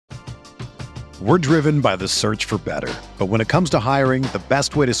We're driven by the search for better. But when it comes to hiring, the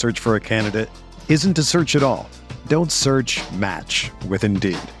best way to search for a candidate isn't to search at all. Don't search, match with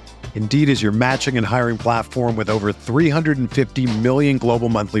Indeed. Indeed is your matching and hiring platform with over 350 million global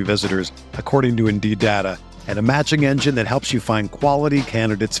monthly visitors, according to Indeed data, and a matching engine that helps you find quality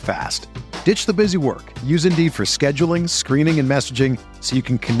candidates fast. Ditch the busy work. Use Indeed for scheduling, screening, and messaging so you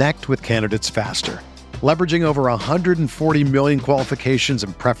can connect with candidates faster. Leveraging over 140 million qualifications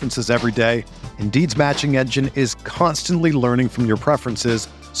and preferences every day, Indeed's matching engine is constantly learning from your preferences,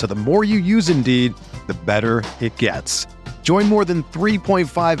 so the more you use Indeed, the better it gets. Join more than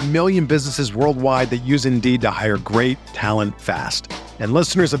 3.5 million businesses worldwide that use Indeed to hire great talent fast. And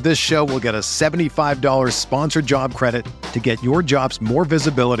listeners of this show will get a $75 sponsored job credit to get your jobs more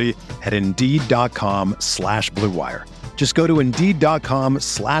visibility at Indeed.com/Blue Wire. Just go to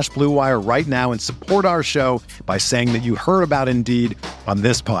Indeed.com/Blue Wire right now and support our show by saying that you heard about Indeed on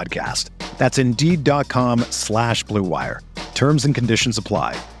this podcast. That's Indeed.com/Blue Wire. Terms and conditions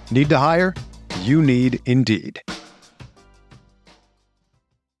apply. Need to hire? You need Indeed.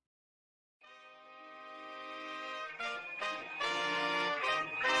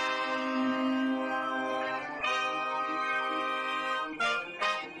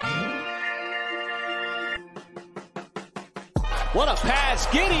 What a pass.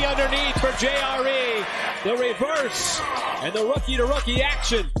 Giddy underneath for JRE. The reverse and the rookie-to-rookie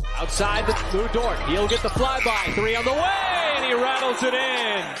action. Outside through Dort. He'll get the flyby. 3 on the way, and he rattles it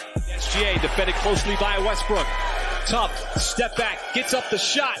in. SGA defended closely by Westbrook. Tough. Step back. Gets up the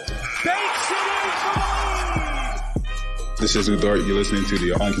shot. Banks it in for the lead. This is Dort. You're listening to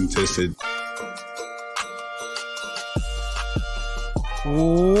the Uncontested.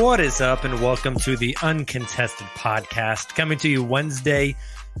 What is up, and welcome to the Uncontested Podcast, coming to you Wednesday,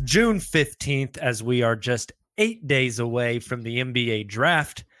 June 15th, as we are just 8 days away from the NBA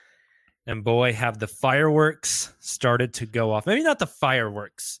draft. And boy, have the fireworks started to go off. Maybe not the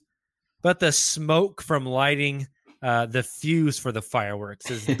fireworks, but the smoke from lighting the fuse for the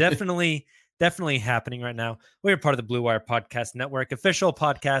fireworks is definitely happening right now. We are part of the Blue Wire Podcast Network, official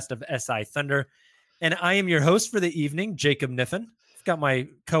podcast of SI Thunder. And I am your host for the evening, Jacob Niffen. Got my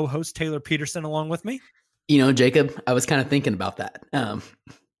co-host Taylor Peterson along with me. You know, Jacob, I was kind of thinking about that.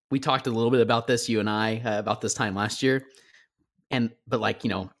 We talked a little bit about this, you and I, about this time last year. But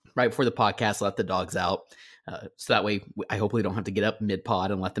right before the podcast, let the dogs out. So that way I hopefully don't have to get up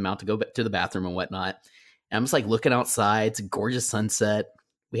mid-pod and let them out to go to the bathroom and whatnot. And I'm just like looking outside. It's a gorgeous sunset.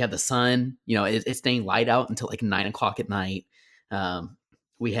 We have the sun, it's staying light out until like 9 o'clock at night.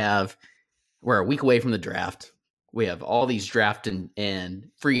 We're a week away from the draft. We have all these draft and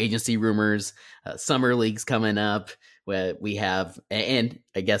free agency rumors, summer leagues coming up. We have, and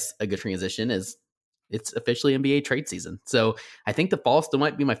I guess a good transition is it's officially NBA trade season. So I think the fall still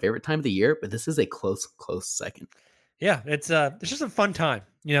might be my favorite time of the year, but this is a close second. Yeah, it's just a fun time.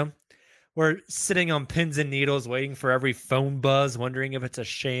 We're sitting on pins and needles, waiting for every phone buzz, wondering if it's a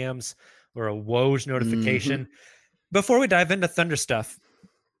Shams or a Woj notification. Mm-hmm. Before we dive into Thunder stuff,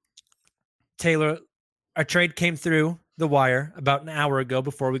 Taylor, our trade came through the wire about an hour ago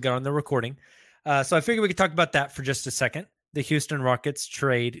before we got on the recording. So I figured we could talk about that for just a second. The Houston Rockets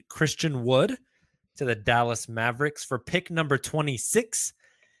trade Christian Wood to the Dallas Mavericks for pick number 26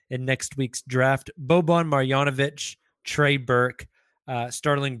 in next week's draft. Boban Marjanovic, Trey Burke,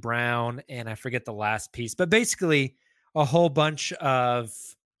 Sterling Brown, and I forget the last piece. But basically a whole bunch of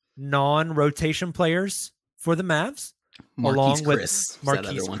non-rotation players for the Mavs. Along with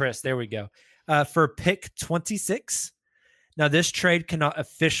Marquise Chris. There we go. For pick 26. Now, this trade cannot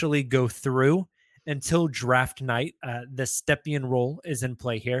officially go through until draft night. The Stepien rule is in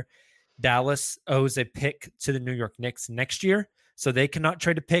play here. Dallas owes a pick to the New York Knicks next year, so they cannot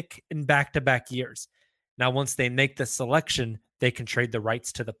trade a pick in back-to-back years. Now, once they make the selection, they can trade the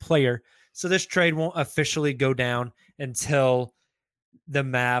rights to the player. So this trade won't officially go down until the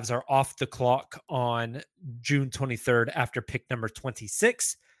Mavs are off the clock on June 23rd after pick number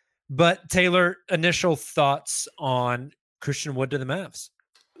 26. But Taylor, initial thoughts on Christian Wood to the Mavs?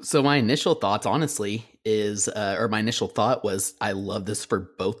 So my initial thoughts, honestly, my initial thought was, I love this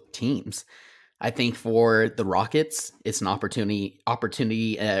for both teams. I think for the Rockets, it's an opportunity,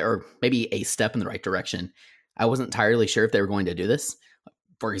 or maybe a step in the right direction. I wasn't entirely sure if they were going to do this.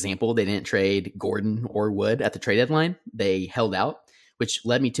 For example, they didn't trade Gordon or Wood at the trade deadline. They held out, which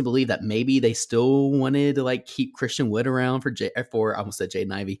led me to believe that maybe they still wanted to keep Christian Wood around for I almost said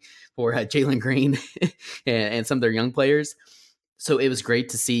Jaden Ivey, for Jalen Green and some of their young players. So it was great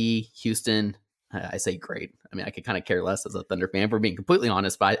to see Houston. I say great. I mean, I could kind of care less as a Thunder fan, for being completely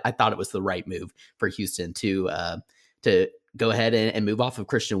honest, but I thought it was the right move for Houston to go ahead and move off of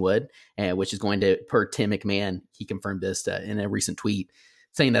Christian Wood, which is going to, per Tim McMahon, he confirmed this in a recent tweet,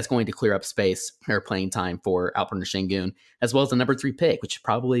 saying that's going to clear up space or playing time for Alperen Şengün, as well as the number 3 pick, which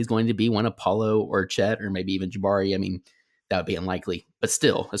probably is going to be one of Paulo or Chet or maybe even Jabari. I mean, that would be unlikely, but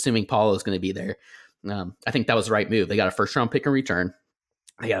still, assuming Paulo is going to be there, I think that was the right move. They got a first-round pick in return.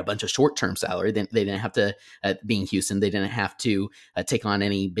 They got a bunch of short-term salary. They didn't have to, being Houston, they didn't have to take on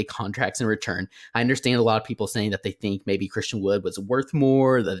any big contracts in return. I understand a lot of people saying that they think maybe Christian Wood was worth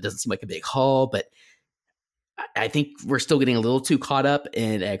more, that it doesn't seem like a big haul, but I think we're still getting a little too caught up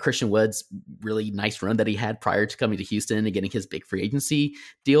in Christian Wood's really nice run that he had prior to coming to Houston and getting his big free agency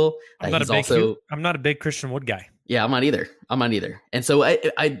deal. I'm not a big Christian Wood guy. Yeah, I'm not either. And so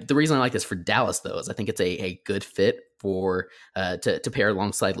the reason I like this for Dallas, though, is I think it's a good fit for to pair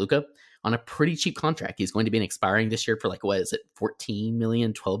alongside Luka on a pretty cheap contract. He's going to be expiring this year for like, what is it, 14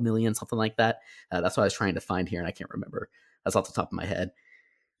 million, 12 million, something like that. That's what I was trying to find here, and I can't remember. That's off the top of my head.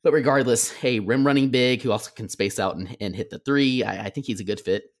 But regardless, hey, rim running big who also can space out and hit the 3. I think he's a good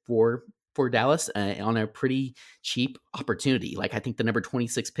fit for Dallas on a pretty cheap opportunity. Like, I think the number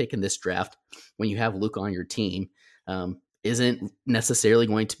 26 pick in this draft, when you have Luka on your team, isn't necessarily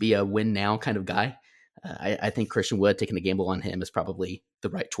going to be a win now kind of guy. I think Christian Wood, taking a gamble on him, is probably the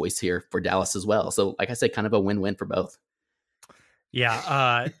right choice here for Dallas as well. So, like I said, kind of a win-win for both.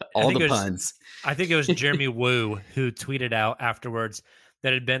 Yeah. All the puns. I think it was Jeremy Wu who tweeted out afterwards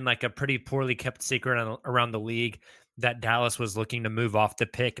that had been like a pretty poorly kept secret around the league that Dallas was looking to move off the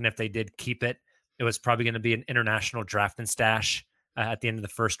pick. And if they did keep it, it was probably going to be an international draft and stash at the end of the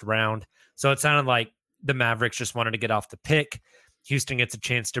first round. So it sounded like the Mavericks just wanted to get off the pick. Houston gets a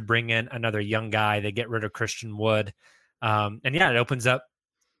chance to bring in another young guy. They get rid of Christian Wood. And yeah, it opens up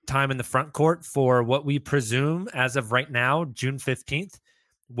time in the front court for what we presume as of right now, June 15th,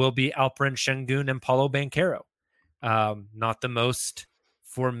 will be Alperen Şengün and Paulo Banchero. Not the most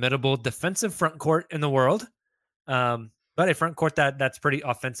formidable defensive front court in the world, but a front court that's pretty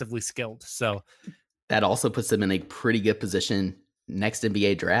offensively skilled. So that also puts them in a pretty good position next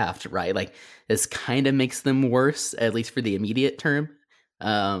NBA draft, right? Like, this kind of makes them worse, at least for the immediate term.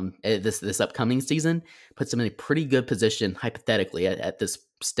 This upcoming season puts them in a pretty good position, hypothetically, at this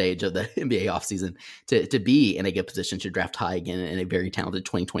stage of the NBA offseason to be in a good position to draft high again in a very talented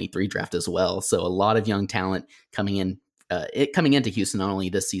 2023 draft as well. So a lot of young talent coming into Houston, not only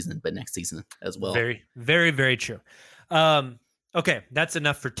this season, but next season as well. Very, very, very true. Okay, that's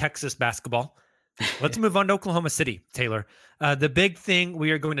enough for Texas basketball. Let's move on to Oklahoma City, Taylor. The big thing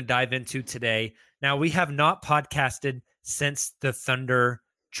we are going to dive into today. Now, we have not podcasted since the Thunder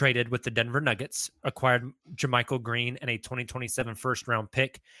traded with the Denver Nuggets, acquired JaMychal Green and a 2027 first-round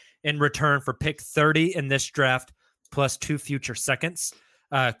pick in return for pick 30 in this draft, plus 2 future seconds.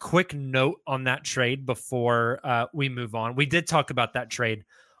 Quick note on that trade before we move on. We did talk about that trade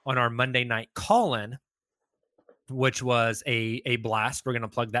on our Monday night call-in, which was a blast. We're going to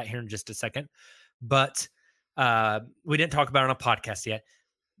plug that here in just a second. But we didn't talk about it on a podcast yet.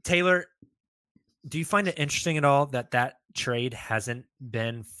 Taylor, do you find it interesting at all that trade hasn't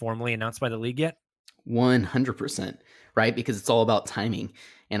been formally announced by the league yet? 100%, right? Because it's all about timing.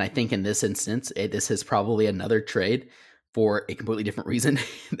 And I think in this instance, this is probably another trade for a completely different reason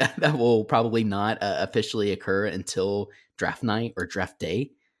that will probably not officially occur until draft night or draft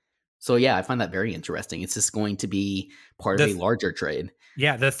day. So yeah, I find that very interesting. It's just going to be part of a larger trade.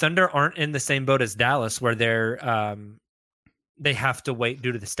 Yeah, the Thunder aren't in the same boat as Dallas, where they have to wait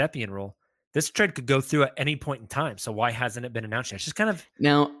due to the Stepien rule. This trade could go through at any point in time. So why hasn't it been announced yet? It's just kind of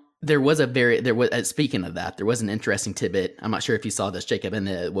now. Speaking of that, there was an interesting tidbit. I'm not sure if you saw this, Jacob, in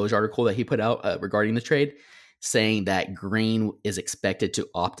the Woj article that he put out regarding the trade, saying that Green is expected to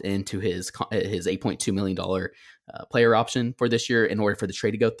opt into his $8.2 million player option for this year in order for the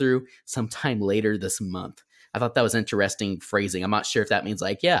trade to go through sometime later this month. I thought that was interesting phrasing. I'm not sure if that means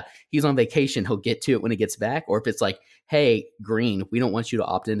like, yeah, he's on vacation, he'll get to it when he gets back, or if it's like, hey, Green, we don't want you to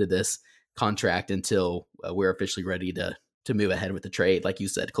opt into this contract until we're officially ready to move ahead with the trade, like you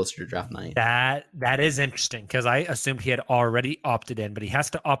said, closer to draft night. That is interesting, because I assumed he had already opted in, but he has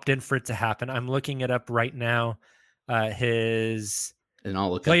to opt in for it to happen. I'm looking it up right now. His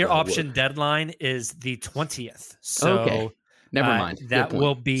player option deadline is the 20th. So okay. Never mind. That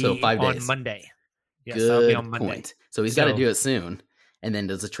will be on Monday. Yes, that'll be on Monday. Point. So he's got to do it soon. And then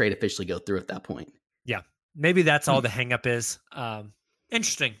does the trade officially go through at that point? Yeah. Maybe that's all the hang up is.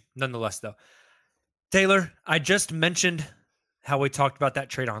 Interesting nonetheless, though. Taylor, I just mentioned how we talked about that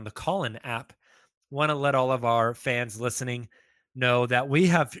trade on the Call-In app. Want to let all of our fans listening know that we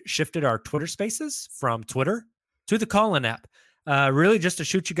have shifted our Twitter Spaces from Twitter to the Call-In app. Really just to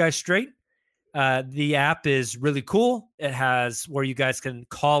shoot you guys straight. The app is really cool. It has where you guys can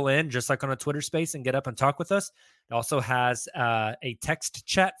call in just like on a Twitter space and get up and talk with us. It also has a text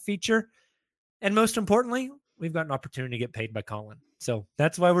chat feature. And most importantly, we've got an opportunity to get paid by Colin. So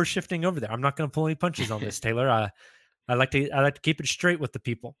that's why we're shifting over there. I'm not going to pull any punches on this, Taylor. I like to keep it straight with the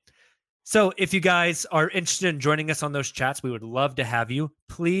people. So if you guys are interested in joining us on those chats, we would love to have you.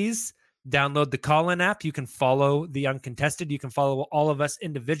 Please download the Call-In app. You can follow the Uncontested. You can follow all of us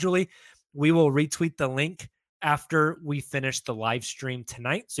individually. We will retweet the link after we finish the live stream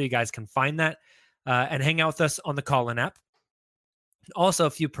tonight, so you guys can find that and hang out with us on the Call-In app. Also,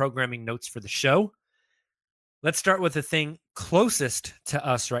 a few programming notes for the show. Let's start with the thing closest to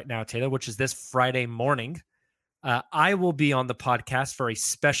us right now, Taylor, which is this Friday morning. I will be on the podcast for a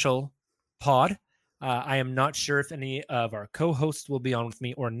special pod. I am not sure if any of our co-hosts will be on with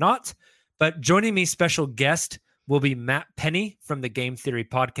me or not, but joining me, special guest, will be Matt Penny from the Game Theory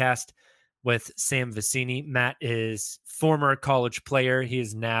podcast with Sam Vicini. Matt is former college player. He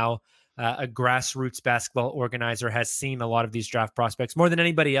is now a grassroots basketball organizer, has seen a lot of these draft prospects more than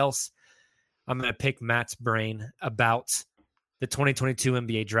anybody else. I'm going to pick Matt's brain about the 2022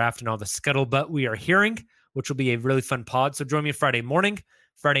 NBA draft and all the scuttlebutt we are hearing, which will be a really fun pod. So join me Friday morning.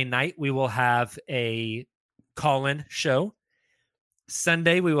 Friday night, we will have a call-in show.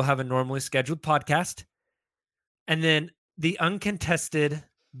 Sunday, we will have a normally scheduled podcast. And then the Uncontested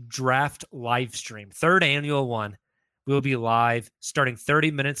Draft live stream, third annual one, will be live starting 30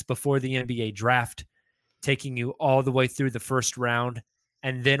 minutes before the NBA draft, taking you all the way through the first round.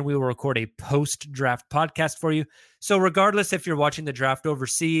 And then we will record a post-draft podcast for you. So regardless if you're watching the draft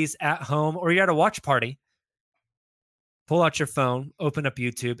overseas, at home, or you're at a watch party, pull out your phone, open up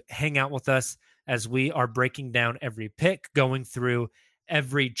YouTube, hang out with us as we are breaking down every pick, going through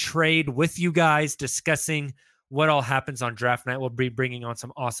every trade with you guys, discussing what all happens on draft night. We'll be bringing on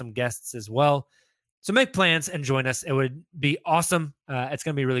some awesome guests as well. So make plans and join us. It would be awesome. It's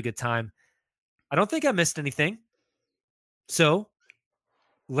going to be a really good time. I don't think I missed anything. So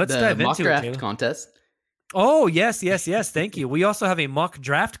let's dive into mock it. draft Taylor. contest. Oh, yes. Thank you. We also have a mock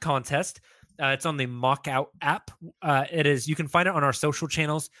draft contest. It's on the Mock Out app. You can find it on our social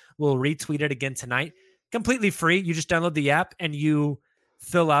channels. We'll retweet it again tonight. Completely free. You just download the app and you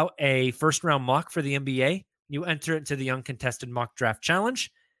fill out a first round mock for the NBA. You enter it into the Uncontested Mock Draft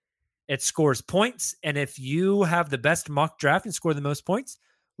Challenge. It scores points. And if you have the best mock draft and score the most points,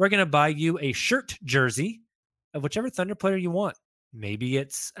 we're going to buy you a shirt jersey of whichever Thunder player you want. Maybe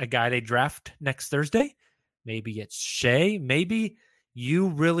it's a guy they draft next Thursday. Maybe it's Shea. Maybe you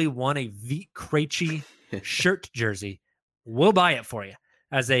really want a Vit Krejci shirt jersey. We'll buy it for you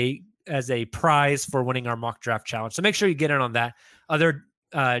as a prize for winning our mock draft challenge. So make sure you get in on that. Other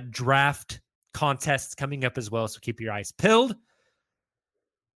draft contests coming up as well, so keep your eyes peeled.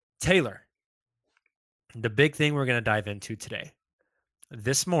 Taylor, the big thing we're going to dive into today.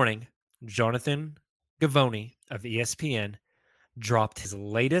 This morning, Jonathan Givony of ESPN dropped his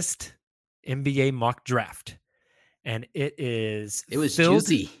latest NBA mock draft. And it was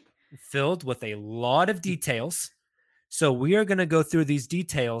juicy, filled with a lot of details. So we are going to go through these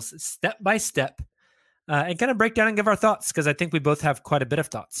details step by step and kind of break down and give our thoughts, because I think we both have quite a bit of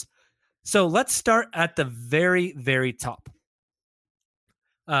thoughts. So let's start at the very, very top.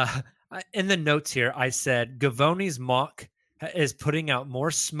 In the notes here, I said Givony's mock is putting out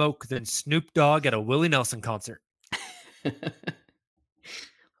more smoke than Snoop Dogg at a Willie Nelson concert.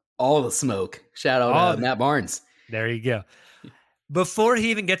 All the smoke. Shout out Matt Barnes. There you go. Before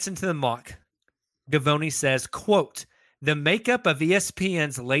he even gets into the mock, Givony says, quote, "The makeup of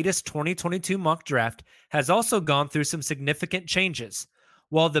ESPN's latest 2022 mock draft has also gone through some significant changes.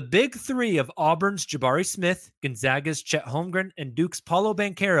 While the big three of Auburn's Jabari Smith, Gonzaga's Chet Holmgren, and Duke's Paulo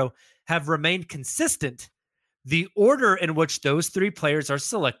Banchero have remained consistent, the order in which those three players are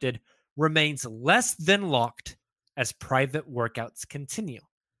selected remains less than locked as private workouts continue."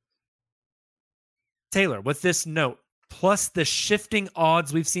 Taylor, with this note, plus the shifting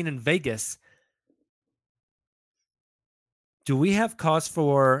odds we've seen in Vegas, do we have cause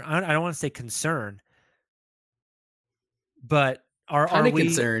for, I don't want to say concern, but are we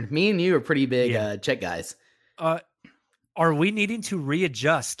concerned? Me and you are pretty big Chet guys. Are we needing to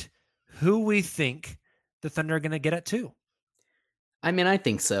readjust who we think the Thunder are going to get at 2? I mean, I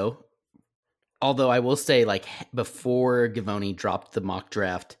think so. Although I will say, like, before Givony dropped the mock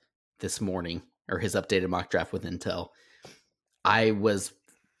draft this morning, or his updated mock draft with Intel, I was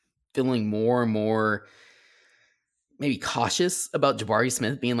feeling more and more maybe cautious about Jabari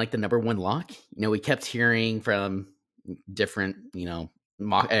Smith being like the number one lock. You know, we kept hearing from different,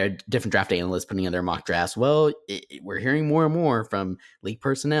 different draft analysts putting in their mock drafts. Well, we're hearing more and more from league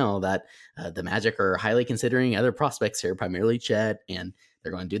personnel that the Magic are highly considering other prospects here, primarily Chet, and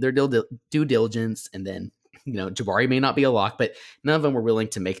they're going to do their due diligence. And then, Jabari may not be a lock, but none of them were willing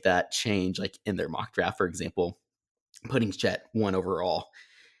to make that change, like in their mock draft, for example, putting Chet 1 overall.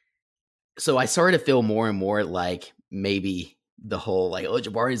 So I started to feel more and more like maybe the whole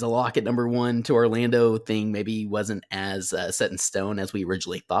Jabari's a lock at number 1 to Orlando thing maybe wasn't as set in stone as we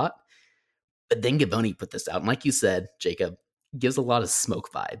originally thought. But then Gavoni put this out. And like you said, Jacob, gives a lot of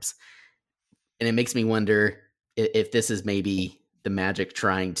smoke vibes. And it makes me wonder if this is maybe the Magic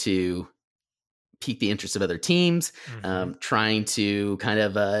trying to pique the interest of other teams, trying to kind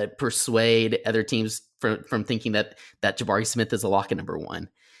of persuade other teams from thinking that Jabari Smith is a lock at number 1.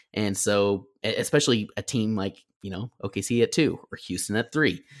 And so, especially a team like, OKC at 2 or Houston at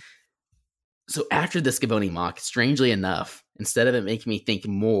 3. So after this Gavoni mock, strangely enough, instead of it making me think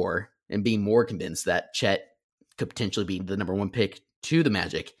more and being more convinced that Chet could potentially be the number 1 pick to the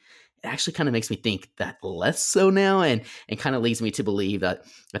Magic, it actually kind of makes me think that less so now, and kind of leads me to believe that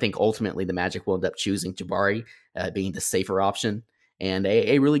I think ultimately the Magic will end up choosing Jabari being the safer option and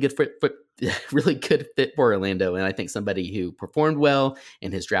a really good fit for Orlando. And I think somebody who performed well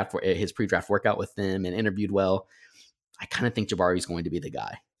in his pre-draft workout with them and interviewed well. I kind of think Jabari is going to be the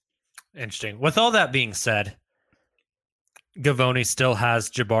guy. Interesting. With all that being said, Gavoni still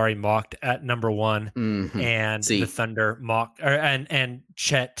has Jabari mocked at number 1, and the Thunder and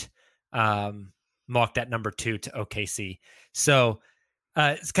Chet mocked at number 2 to OKC. So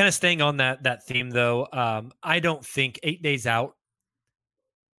it's kind of staying on that theme, though. I don't think 8 days out.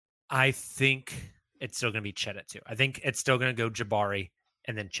 I think it's still going to be Chet at 2. I think it's still going to go Jabari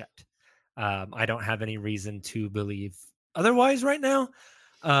and then Chet. I don't have any reason to believe otherwise right now.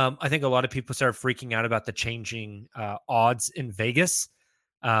 I think a lot of people started freaking out about the changing odds in Vegas.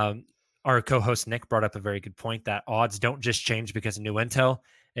 Our co-host Nick brought up a very good point that odds don't just change because of new intel.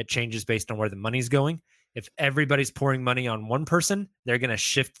 It changes based on where the money's going. If everybody's pouring money on one person, they're going to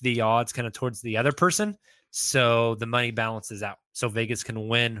shift the odds kind of towards the other person. So the money balances out. So Vegas can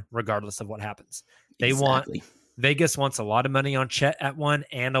win regardless of what happens. Vegas wants a lot of money on Chet at 1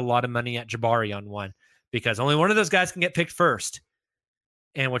 and a lot of money at Jabari on 1 because only one of those guys can get picked first.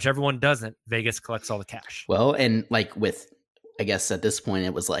 And whichever one doesn't, Vegas collects all the cash. Well, and I guess at this point,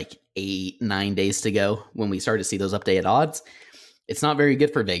 it was 8-9 days to go when we started to see those updated odds. It's not very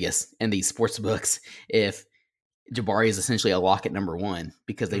good for Vegas and these sports books if Jabari is essentially a lock at number 1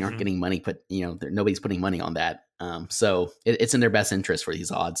 because they aren't getting money nobody's putting money on that. So it's in their best interest for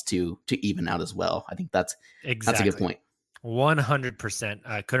these odds to even out as well. I think that's a good point. 100%.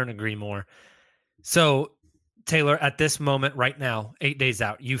 I couldn't agree more. So Taylor, at this moment right now, 8 days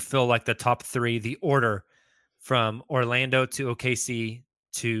out, you feel like the top 3, the order from Orlando to OKC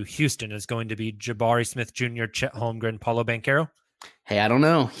to Houston is going to be Jabari Smith Jr., Chet Holmgren, Paolo Banchero? Hey, I don't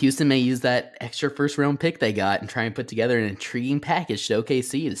know. Houston may use that extra first-round pick they got and try and put together an intriguing package to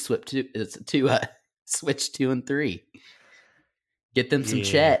OKC to switch 2 and 3. Get them some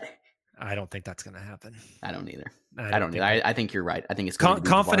Chet. I don't think that's going to happen. I don't either. I think you're right. I think it's going to be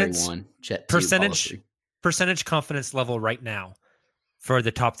confidence, Jabari 1, Chet 2, percentage confidence level right now for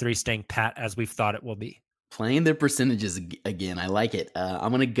the top 3 staying pat as we've thought it will be. Playing the percentages again. I like it. I'm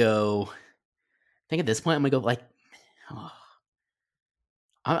going to go, I think at this point, I'm going to go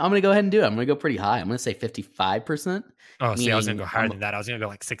I'm going to go ahead and do it. I'm going to go pretty high. I'm going to say 55%. Oh, see, I was going to go higher than that. I was going to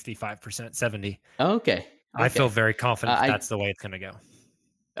go 65%, 70. Okay. I feel very confident that's the way it's going to go.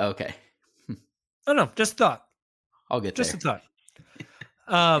 Okay. Oh, no, just thought. I'll get just there. a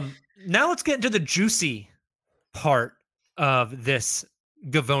thought. Now let's get into the juicy part of this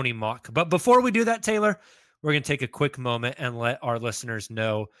Gavoni mock. But before we do that, Taylor, we're going to take a quick moment and let our listeners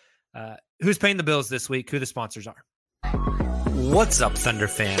know who's paying the bills this week, who the sponsors are. What's up, Thunder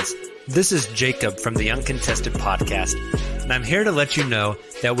fans? This is Jacob from the Uncontested Podcast, and I'm here to let you know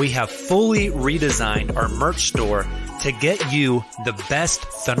that we have fully redesigned our merch store to get you the best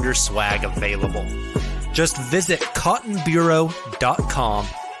Thunder swag available. Just visit cottonbureau.com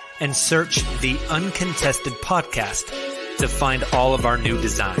and search the Uncontested Podcast to find all of our new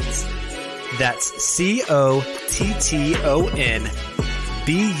designs. That's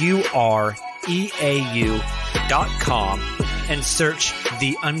cottonbureau.com and search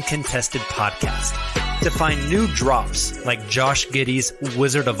the Uncontested Podcast to find new drops like Josh Giddey's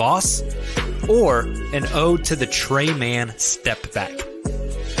Wizard of Oz or an ode to the Trey Man Step Back.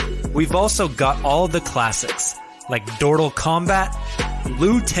 We've also got all the classics like Dortle Combat,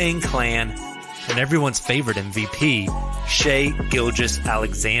 Liu Tang Clan, and everyone's favorite MVP, Shai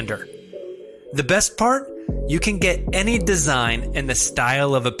Gilgeous-Alexander. The best part? you can get any design and the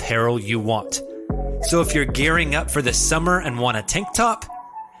style of apparel you want. So if you're gearing up for the summer and want a tank top,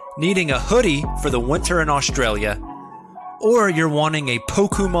 needing a hoodie for the winter in Australia, or you're wanting a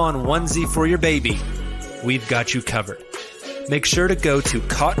Pokemon onesie for your baby, we've got you covered. Make sure to go to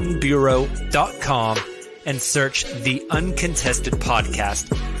cottonbureau.com and search the Uncontested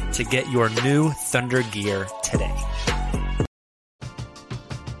Podcast to get your new Thunder gear today.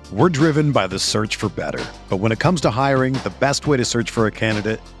 We're driven by the search for better. But when it comes to hiring, the best way to search for a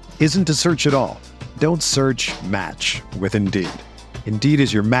candidate isn't to search at all. Don't search, match with Indeed. Indeed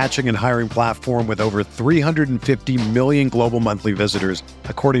is your matching and hiring platform with over 350 million global monthly visitors,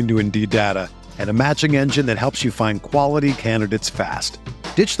 according to Indeed data, and a matching engine that helps you find quality candidates fast.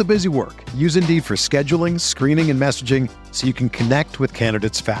 Ditch the busy work. Use Indeed for scheduling, screening, and messaging so you can connect with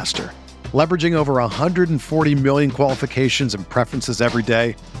candidates faster. Leveraging over 140 million qualifications and preferences every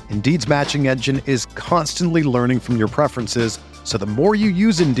day, Indeed's matching engine is constantly learning from your preferences, so the more you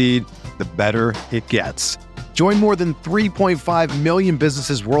use Indeed, the better it gets. Join more than 3.5 million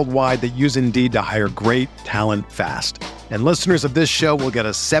businesses worldwide that use Indeed to hire great talent fast. And listeners of this show will get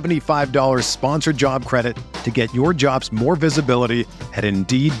a $75 sponsored job credit to get your jobs more visibility at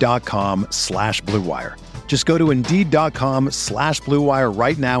Indeed.com/Blue Wire. Just go to Indeed.com/Blue Wire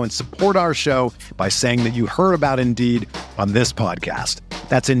right now and support our show by saying that you heard about Indeed on this podcast.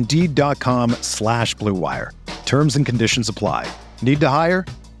 That's Indeed.com/Blue Wire. Terms and conditions apply. Need to hire?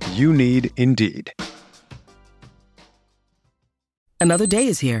 You need Indeed. Another day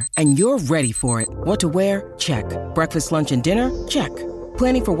is here, and you're ready for it. What to wear? Check. Breakfast, lunch, and dinner? Check.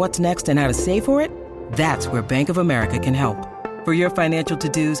 Planning for what's next and how to save for it? That's where Bank of America can help. For your financial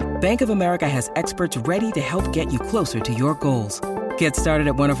to-dos, Bank of America has experts ready to help get you closer to your goals. Get started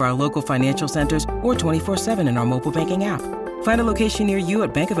at one of our local financial centers or 24/7 in our mobile banking app. Find a location near you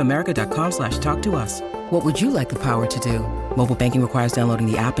at bankofamerica.com/talktous. What would you like the power to do? Mobile banking requires downloading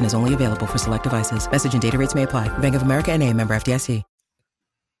the app and is only available for select devices. Message and data rates may apply. Bank of America NA, member FDIC.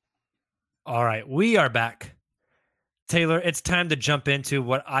 All right, we are back. Taylor, it's time to jump into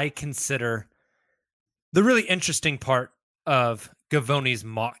what I consider the really interesting part of Gavoni's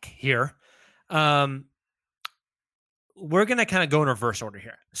mock here. We're going to kind of go in reverse order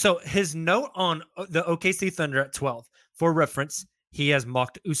here. So his note on the OKC Thunder at 12, for reference, he has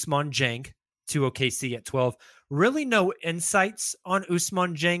mocked Ousmane Dieng to OKC at 12. Really no insights on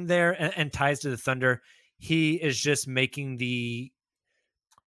Ousmane Dieng there and ties to the Thunder. He is just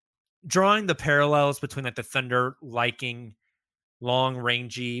drawing the parallels between like the Thunder liking long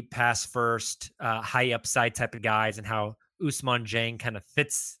rangy pass first, high upside type of guys, and how Ousmane Dieng kind of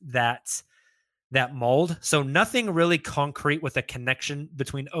fits that mold. So nothing really concrete with a connection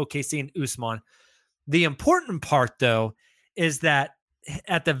between OKC and Ousmane. The important part though is that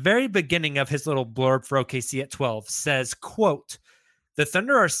at the very beginning of his little blurb for OKC at 12 says, quote, "The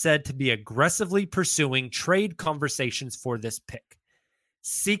Thunder are said to be aggressively pursuing trade conversations for this pick,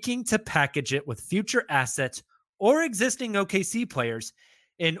 seeking to package it with future assets or existing OKC players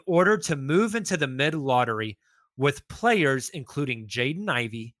in order to move into the mid-lottery with players including Jaden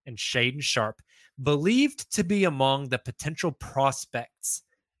Ivey and Shaedon Sharpe believed to be among the potential prospects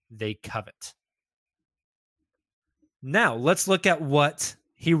they covet." Now, let's look at what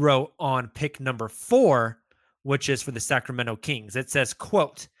he wrote on pick number 4, which is for the Sacramento Kings. It says,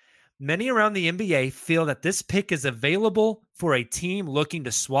 quote, "Many around the NBA feel that this pick is available for a team looking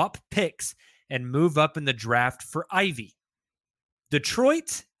to swap picks and move up in the draft for Ivy.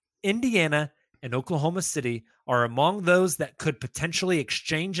 Detroit, Indiana, and Oklahoma City are among those that could potentially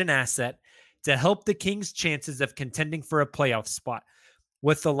exchange an asset to help the Kings' chances of contending for a playoff spot,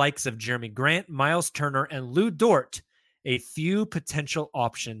 with the likes of Jeremy Grant, Miles Turner, and Lou Dort a few potential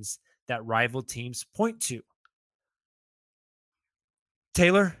options that rival teams point to."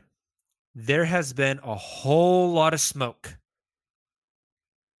 Taylor, there has been a whole lot of smoke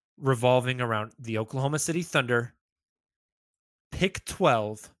revolving around the Oklahoma City Thunder, pick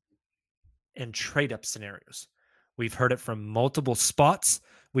 12, and trade-up scenarios. We've heard it from multiple spots.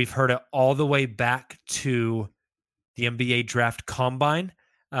 We've heard it all the way back to the NBA Draft Combine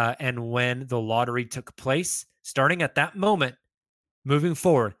and when the lottery took place. Starting at that moment, moving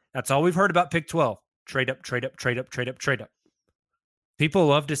forward, that's all we've heard about pick 12. Trade up, trade up, trade up, trade up, trade up. People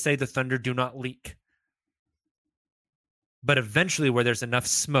love to say the Thunder do not leak. But eventually, where there's enough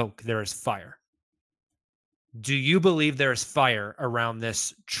smoke, there is fire. Do you believe there is fire around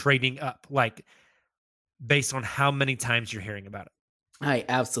this trading up, like based on how many times you're hearing about it? I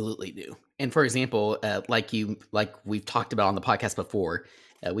absolutely do. And for example, like we've talked about on the podcast before,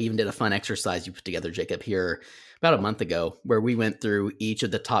 we even did a fun exercise you put together, Jacob, here about a month ago where we went through each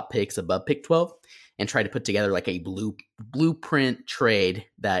of the top picks above pick 12 and tried to put together like a blueprint trade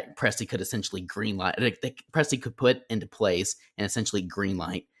that Presti could essentially greenlight, that Presti could put into place and essentially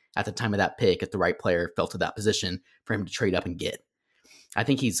greenlight at the time of that pick if the right player fell to that position for him to trade up and get. I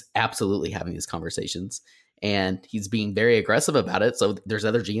think he's absolutely having these conversations and he's being very aggressive about it. So there's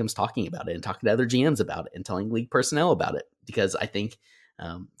other GMs talking about it and talking to other GMs about it and telling league personnel about it, because I think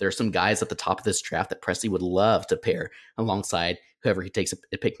there are some guys at the top of this draft that Presti would love to pair alongside whoever he takes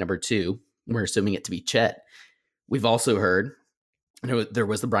at pick number 2. We're assuming it to be Chet. We've also heard, there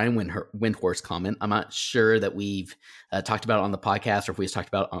was the Brian Windhorst comment. I'm not sure that we've talked about it on the podcast or if we've talked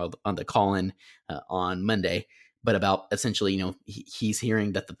about it on the call-in on Monday, but about essentially, he's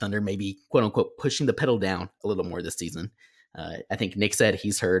hearing that the Thunder may be, quote unquote, pushing the pedal down a little more this season. I think Nick said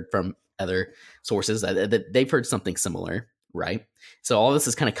he's heard from other sources that they've heard something similar, right? So all this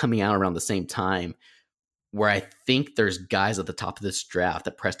is kind of coming out around the same time, where I think there's guys at the top of this draft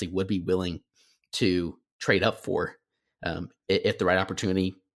that Presti would be willing to trade up for if the right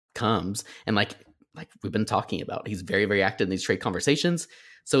opportunity comes. And like we've been talking about, he's very, very active in these trade conversations.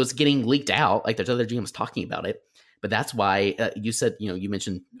 So it's getting leaked out. Like there's other GMs talking about it. But that's why you said, you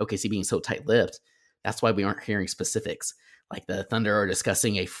mentioned OKC being so tight-lipped. That's why we aren't hearing specifics. Like the Thunder are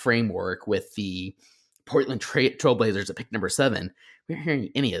discussing a framework with the Portland Trailblazers at pick number 7. We aren't hearing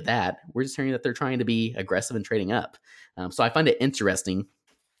any of that. We're just hearing that they're trying to be aggressive and trading up. So I find it interesting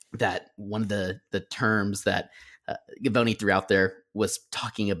that one of the terms that Gavoni threw out there was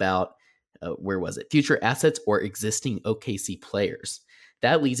talking about, where was it? Future assets or existing OKC players.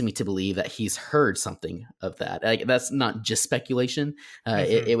 That leads me to believe that he's heard something of that. Like, that's not just speculation.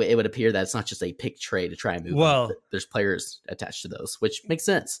 It would appear that it's not just a pick trade to try and move on. There's players attached to those, which makes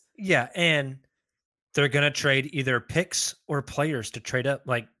sense. Yeah, and they're going to trade either picks or players to trade up.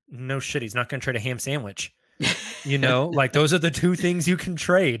 Like, no shit, he's not going to trade a ham sandwich. Like those are the two things you can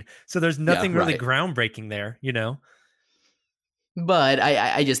trade. So there's nothing really groundbreaking there, But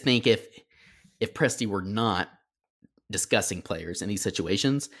I just think if Presti were not discussing players in these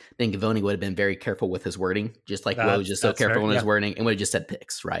situations, then Gavoni would have been very careful with his wording, just like Woj is so careful in his wording, and would have just said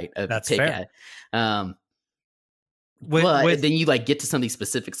picks, right? That's fair. But then you get to some of these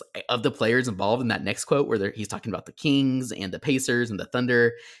specifics of the players involved in that next quote where he's talking about the Kings and the Pacers and the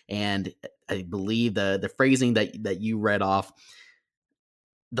Thunder. And I believe the phrasing that you read off,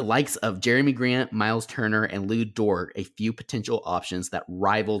 the likes of Jeremy Grant, Miles Turner, and Lou Dort, a few potential options that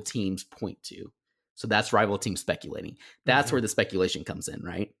rival teams point to. So that's rival teams speculating. That's where the speculation comes in,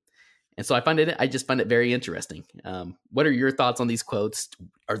 right? And so I just find it very interesting. What are your thoughts on these quotes?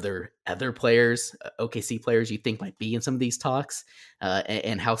 Are there other players, OKC players, you think might be in some of these talks?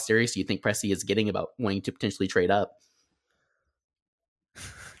 And how serious do you think Presti is getting about wanting to potentially trade up?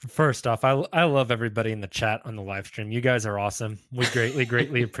 First off, I love everybody in the chat on the live stream. You guys are awesome. We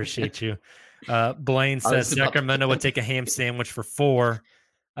greatly appreciate you. Blaine says Sacramento would take a ham sandwich for 4.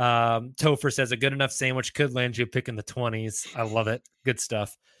 Topher says a good enough sandwich could land you a pick in the 20s. I love it. Good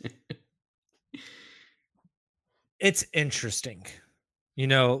stuff. It's interesting.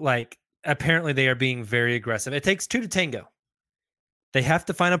 Apparently they are being very aggressive. It takes 2 to tango. They have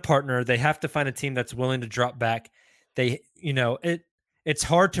to find a partner. They have to find a team that's willing to drop back. It's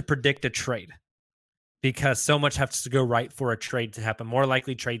hard to predict a trade because so much has to go right for a trade to happen. More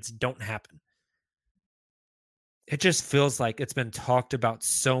likely trades don't happen. It just feels like it's been talked about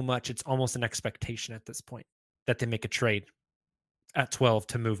so much. It's almost an expectation at this point that they make a trade at 12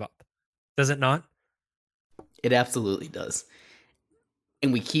 to move up. Does it not? It absolutely does.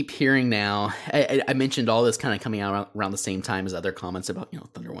 And we keep hearing now, I mentioned all this kind of coming out around the same time as other comments about,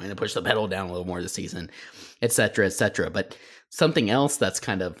 Thunder wanting to push the pedal down a little more this season, et cetera, et cetera. But something else that's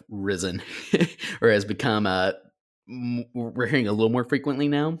kind of risen or has become, we're hearing a little more frequently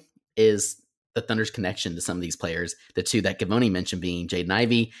now is the Thunder's connection to some of these players. The 2 that Gavoni mentioned being Jaden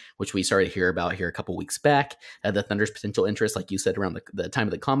Ivey, which we started to hear about here a couple weeks back. The Thunder's potential interest, like you said, around the time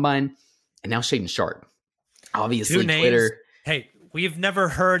of the Combine. And now Shaedon Sharpe. Obviously, 2 names. Twitter. Hey, we've never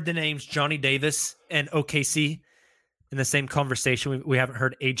heard the names Johnny Davis and OKC in the same conversation. We haven't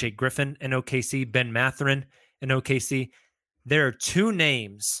heard AJ Griffin and OKC, Ben Mathurin and OKC. There are 2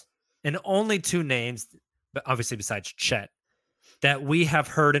 names, and only 2 names, but obviously besides Chet, that we have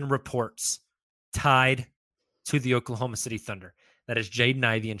heard in reports tied to the Oklahoma City Thunder. That is Jaden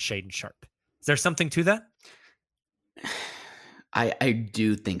Ivey and Shaedon Sharpe. Is there something to that? I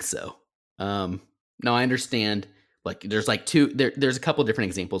do think so. Now I understand Like there's like there's a couple different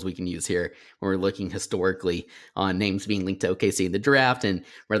examples we can use here when we're looking historically on names being linked to OKC in the draft and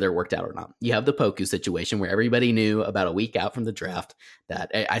whether it worked out or not. You have the Poku situation where everybody knew about a week out from the draft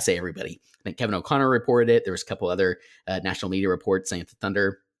that I say everybody. I think Kevin O'Connor reported it. There was a couple other national media reports saying the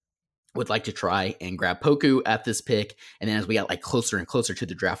Thunder would like to try and grab Poku at this pick. And then as we got like closer and closer to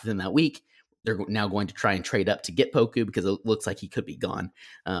the draft within that week, they're now going to try and trade up to get Poku because it looks like he could be gone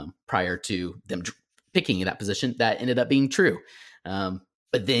prior to them picking in that position. That ended up being true.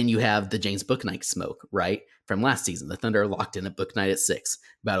 But then you have the James Bouknight smoke, right? From last season, the Thunder locked in a Bouknight at 6,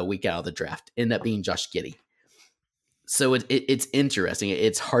 about a week out of the draft. Ended up being Josh Giddey. So it's interesting.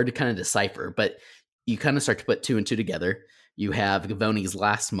 It's hard to kind of decipher, but you kind of start to put 2 and 2 together. You have Gavoni's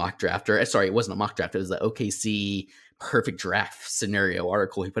last mock draft, or sorry, it wasn't a mock draft. It was the OKC perfect draft scenario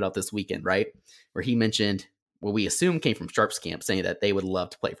article he put out this weekend, right? Where he mentioned what we assume came from Sharp's camp, saying that they would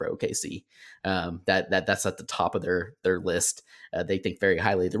love to play for OKC. That's at the top of their list. They think very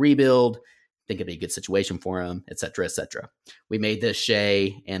highly of the rebuild, think it'd be a good situation for him, et cetera, et cetera. We made the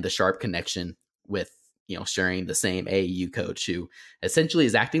Shea and the Sharp connection with, sharing the same AAU coach who essentially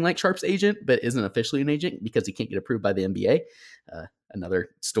is acting like Sharp's agent, but isn't officially an agent because he can't get approved by the NBA.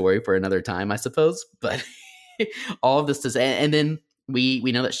 Another story for another time, I suppose. But all of this to say, and then we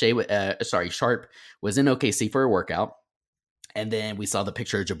know that Sharp was in OKC for a workout. And then we saw the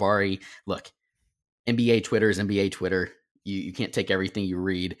picture of Jabari. Look, NBA Twitter is NBA Twitter. You can't take everything you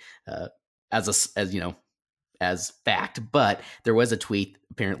read as fact, but there was a tweet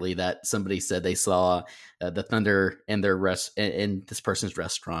apparently that somebody said they saw the Thunder in in this person's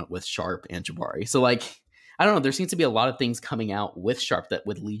restaurant with Sharp and Jabari. So I don't know. There seems to be a lot of things coming out with Sharp that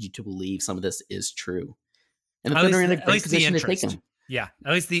would lead you to believe some of this is true. And the Thunder are in a great position to take him. Yeah,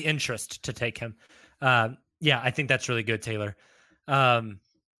 at least the interest to take him. I think that's really good, Taylor. I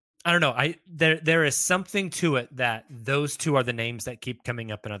don't know. There is something to it that those two are the names that keep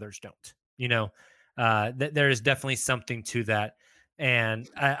coming up and others don't. There is definitely something to that. And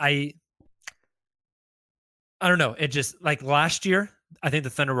I don't know. It just like last year, I think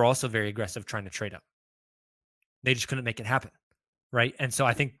the Thunder were also very aggressive trying to trade up. They just couldn't make it happen. Right. And so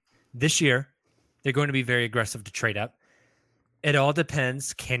I think this year they're going to be very aggressive to trade up. It all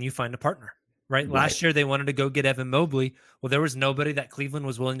depends. Can you find a partner? Right. Last year they wanted to go get Evan Mobley. Well, there was nobody that Cleveland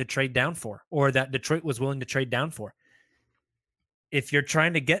was willing to trade down for, or that Detroit was willing to trade down for. If you're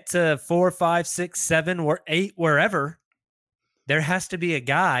trying to get to 4, 5, 6, 7, or 8, wherever, there has to be a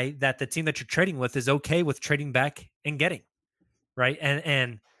guy that the team that you're trading with is okay with trading back and getting, right?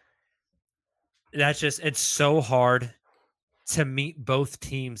 And that's just, it's so hard to meet both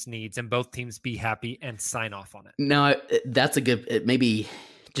teams' needs and both teams be happy and sign off on it. No, that's a good, maybe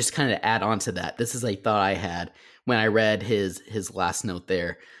just kind of add on to that. This is a thought I had when I read his last note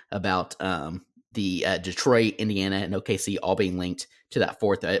there about the Detroit, Indiana, and OKC all being linked to that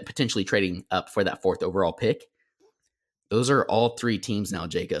fourth, potentially trading up for that 4th overall pick. Those are all 3 teams now,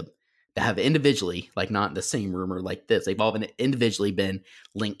 Jacob, that have individually, like not in the same rumor like this, they've all been individually been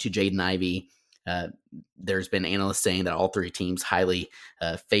linked to Jaden Ivey. There's been analysts saying that all 3 teams highly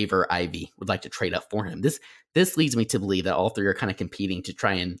favor Ivey, would like to trade up for him. This leads me to believe that all 3 are kind of competing to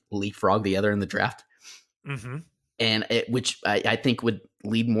try and leapfrog the other in the draft. Mm-hmm. And which I think would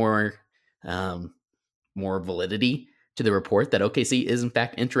lead more validity to the report that OKC is in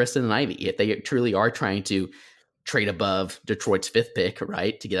fact interested in Ivey. If they truly are trying to trade above Detroit's 5th pick,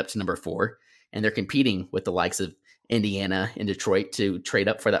 right, to get up to number 4, and they're competing with the likes of Indiana and Detroit to trade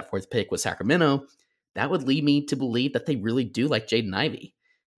up for that 4th pick with Sacramento, that would lead me to believe that they really do like Jaden Ivey.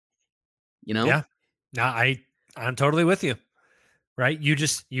 Yeah. No, I'm totally with you. Right?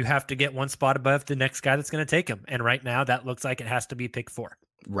 You have to get one spot above the next guy that's going to take him. And right now that looks like it has to be pick 4.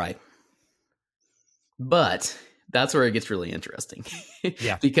 Right. But that's where it gets really interesting.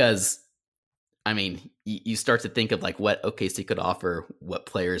 Yeah. Because, I mean, you start to think of like what OKC could offer, what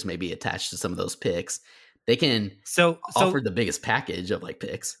players may be attached to some of those picks. They can offer the biggest package of like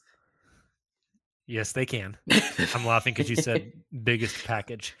picks. Yes, they can. I'm laughing because you said biggest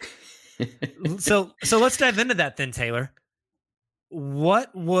package. So let's dive into that then, Taylor.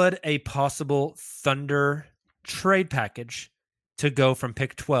 What would a possible Thunder trade package to go from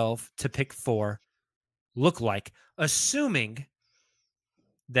pick 12 to pick 4 look like, assuming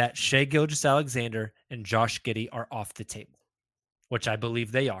that Shai Gilgeous-Alexander and Josh Giddey are off the table, which I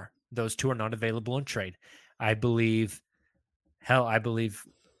believe they are. Those 2 are not available in trade. I believe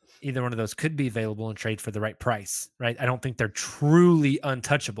either one of those could be available in trade for the right price, right? I don't think they're truly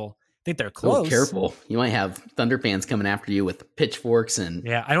untouchable. I think they're close. Oh, careful. You might have Thunder fans coming after you with pitchforks and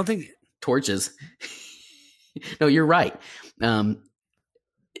I don't think torches. No, you're right.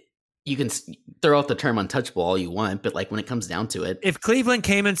 you can throw out the term untouchable all you want, but like when it comes down to it, if Cleveland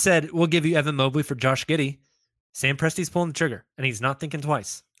came and said, we'll give you Evan Mobley for Josh Giddey, Sam Presti's pulling the trigger and he's not thinking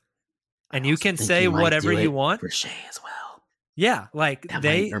twice. And you can say whatever you want for Shea as well. Yeah. Like that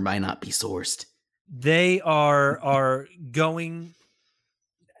they might or might not be sourced. They are going.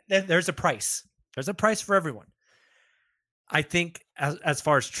 There's a price. There's a price for everyone. I think as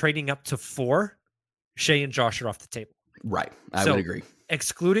far as trading up to 4, Shea and Josh are off the table. Right. I would agree.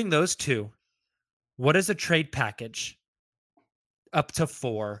 Excluding those two, what does a trade package up to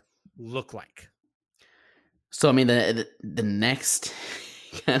 4 look like? So, I mean, the next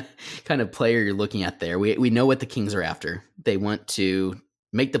kind of player you're looking at there, we know what the Kings are after. They want to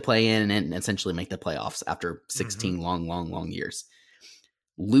make the play-in and essentially make the playoffs after 16 long years.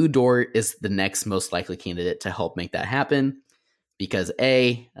 Lou Dort is the next most likely candidate to help make that happen because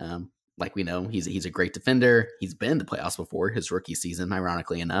like we know, he's a great defender. He's been in the playoffs before his rookie season,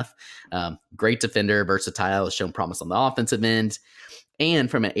 ironically enough. Great defender, versatile, has shown promise on the offensive end.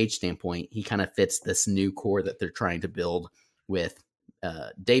 And from an age standpoint, he kind of fits this new core that they're trying to build with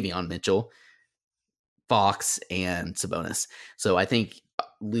Davion Mitchell, Fox, and Sabonis. So I think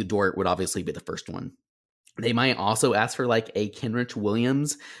Lou Dort would obviously be the first one. They might also ask for like a Kenrich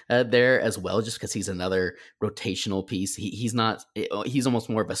Williams there as well, just because he's another rotational piece. He's almost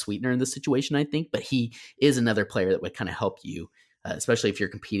more of a sweetener in this situation, I think, but he is another player that would kind of help you, especially if you're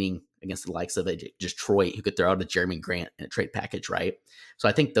competing against the likes of Detroit, who could throw out a Jeremy Grant in a trade package, right? So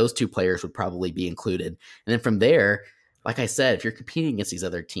I think those two players would probably be included. And then from there, like I said, if you're competing against these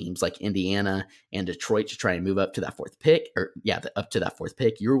other teams like Indiana and Detroit to try and move up to that fourth pick,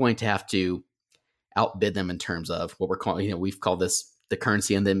 you're going to have to outbid them in terms of what we're calling, we've called this the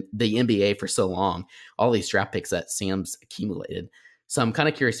currency in the NBA for so long, all these draft picks that Sam's accumulated. So I'm kind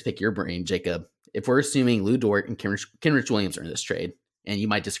of curious to pick your brain, Jacob. If we're assuming Lou Dort and Kenrich Williams are in this trade, and you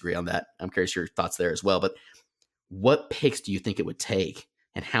might disagree on that, I'm curious your thoughts there as well, but what picks do you think it would take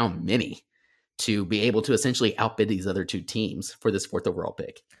and how many to be able to essentially outbid these other two teams for this 4th overall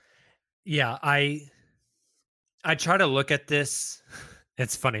pick? Yeah, I try to look at this.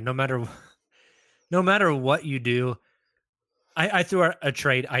 It's funny. No matter what you do, I threw a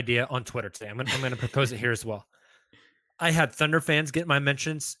trade idea on Twitter today. I'm going to propose it here as well. I had Thunder fans get my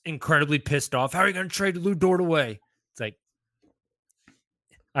mentions incredibly pissed off. How are you going to trade Lou Dort away? It's like,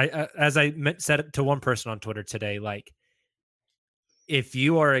 as I said it to one person on Twitter today, like, if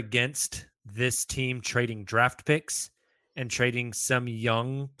you are against this team trading draft picks and trading some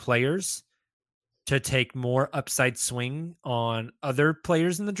young players to take more upside swing on other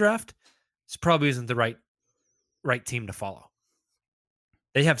players in the draft, this probably isn't the right team to follow.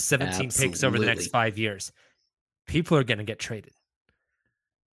 They have 17 picks over the next 5 years. People are going to get traded.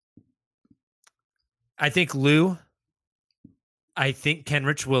 I think Lou. I think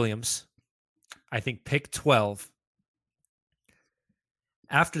Kenrich Williams. I think pick 12.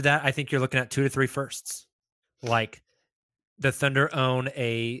 After that, I think you're looking at 2 to 3 firsts. Like the Thunder own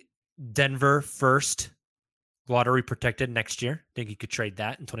a Denver first, lottery protected next year. I think you could trade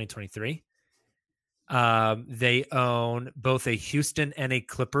that in 2023. They own both a Houston and a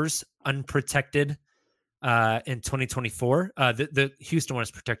Clippers unprotected in 2024. The Houston one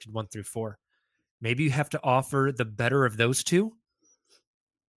is protected 1 through 4. Maybe you have to offer the better of those two.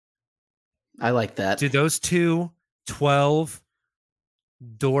 I like that. Do those two, 12,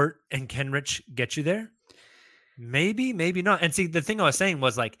 Dort and Kenrich, get you there? Maybe, maybe not. And see, the thing I was saying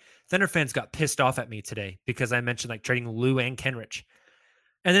was like Thunder fans got pissed off at me today because I mentioned like trading Lou and Kenrich.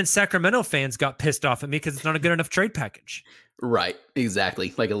 And then Sacramento fans got pissed off at me because it's not a good enough trade package. Right.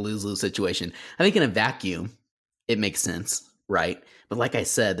 Exactly. Like a lose-lose situation. I think in a vacuum, it makes sense. Right. But like I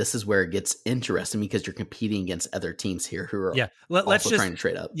said, this is where it gets interesting because you're competing against other teams here who are let's just trying to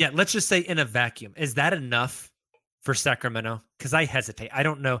trade up. Yeah. Let's just say in a vacuum. Is that enough for Sacramento? Because I hesitate. I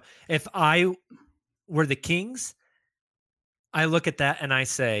don't know. If I were the Kings, I look at that and I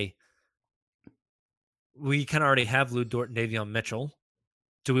say, we can already have Lou Dort and Davion Mitchell.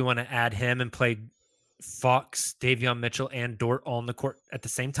 Do we want to add him and play Fox, Davion Mitchell, and Dort all on the court at the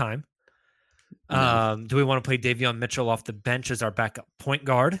same time? No. Do we want to play Davion Mitchell off the bench as our backup point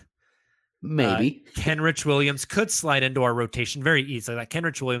guard? Maybe. Kenrich Williams could slide into our rotation very easily. Like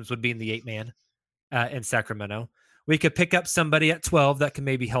Kenrich Williams would be in the 8-man in Sacramento. We could pick up somebody at 12 that can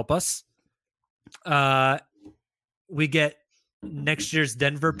maybe help us. We get next year's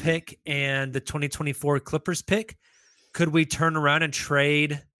Denver pick and the 2024 Clippers pick. Could we turn around and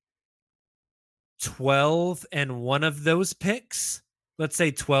trade 12 and one of those picks? Let's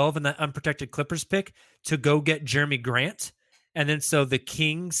say 12 and that unprotected Clippers pick to go get Jeremy Grant. And then so the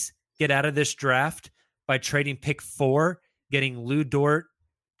Kings get out of this draft by trading pick 4, getting Lou Dort,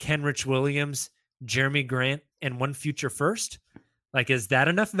 Kenrich Williams, Jeremy Grant, and 1 future first? Like, is that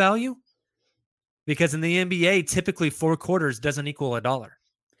enough value? Because in the NBA, typically 4 quarters doesn't equal $1.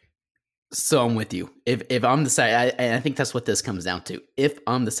 So I'm with you. If I'm the I think that's what this comes down to. If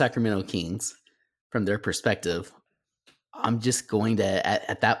I'm the Sacramento Kings, from their perspective, I'm just going to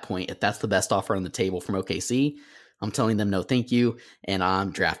at that point, if that's the best offer on the table from OKC, I'm telling them no, thank you, and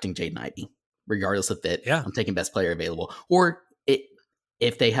I'm drafting Jaden Ivey, regardless of fit. Yeah. I'm taking best player available, or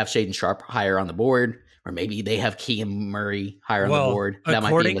if they have Shaden Sharp higher on the board, or maybe they have Keegan Murray higher on the board. That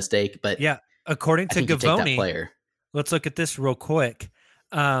might be a mistake, but yeah, according to Gavoni, let's look at this real quick.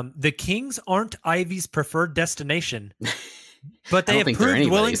 The Kings aren't Ivy's preferred destination, but they have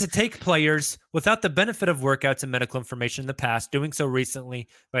proved willing to take players without the benefit of workouts and medical information in the past, doing so recently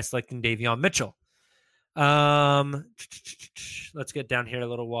by selecting Davion Mitchell. Let's get down here a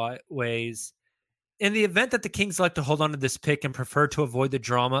little ways. In the event that the Kings like to hold on to this pick and prefer to avoid the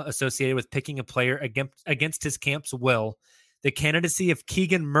drama associated with picking a player against his camp's will, the candidacy of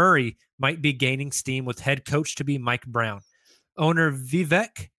Keegan Murray might be gaining steam, with head coach to be Mike Brown. Owner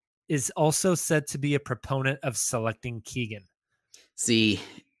Vivek is also said to be a proponent of selecting Keegan. See,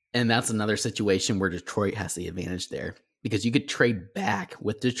 and that's another situation where Detroit has the advantage there, because you could trade back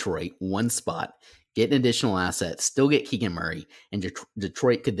with Detroit one spot, get an additional asset, still get Keegan Murray, and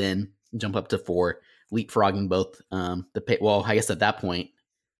Detroit could then jump up to 4, leapfrogging both the pay. Well, I guess at that point,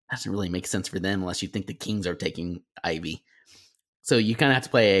 that doesn't really make sense for them unless you think the Kings are taking Ivy. So you kind of have to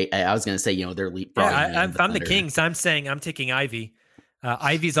play. I was going to say, they're leapfrogging. Yeah, if I'm the Kings, I'm saying I'm taking Ivy.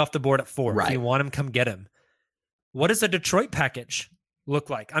 Ivy's off the board at 4. Right. If you want him, come get him. What does a Detroit package look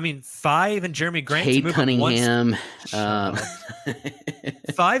like? I mean, 5 and Jeremy Grant. Cade Cunningham. 5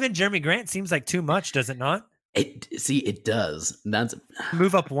 and Jeremy Grant seems like too much, does it not? It does. That's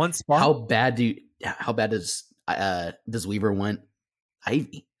move up one spot. How bad does Weaver want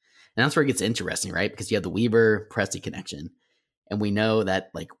Ivy? And that's where it gets interesting, right? Because you have the Weaver Presti connection, and we know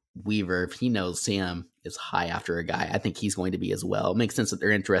that like Weaver, if he knows Sam is high after a guy, I think he's going to be as well. It makes sense that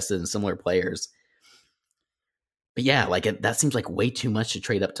they're interested in similar players. But yeah, that seems like way too much to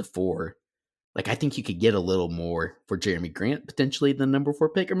trade up to 4. Like, I think you could get a little more for Jeremy Grant, potentially the number 4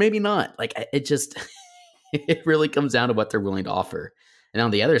 pick, or maybe not. Like, it just, it really comes down to what they're willing to offer. And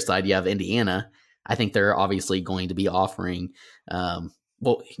on the other side, you have Indiana. I think they're obviously going to be offering,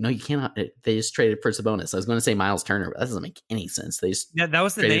 well, no, you cannot. They just traded for Sabonis. I was going to say Miles Turner, but that doesn't make any sense. They just that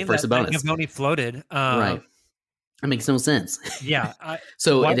was the name that Gavoni floated. Right. That makes no sense. Yeah.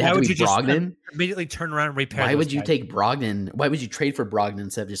 So it had to be Brogdon. Immediately turn around and repair. Why would you take Brogdon? Why would you trade for Brogdon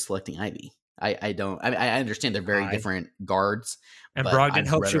instead of just selecting Ivy? I don't. I understand they're very different guards. And Brogdon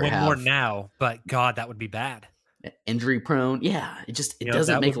helps you win more now, but God, that would be bad. Injury prone. Yeah. It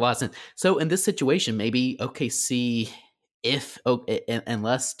doesn't make a lot of sense. So in this situation, maybe OKC,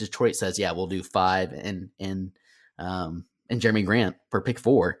 unless Detroit says, yeah, we'll do 5 and Jeremy Grant for pick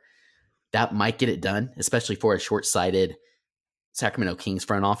 4, that might get it done, especially for a short-sighted Sacramento Kings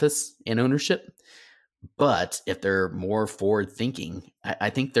front office and ownership. But if they're more forward-thinking, I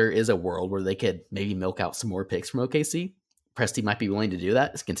think there is a world where they could maybe milk out some more picks from OKC. Presti might be willing to do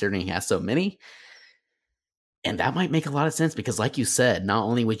that, considering he has so many. And that might make a lot of sense because, like you said, not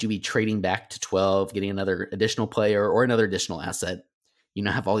only would you be trading back to 12, getting another additional player or another additional asset, you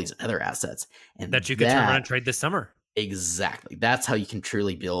now have all these other assets. And that you could turn around and trade this summer. Exactly. That's how you can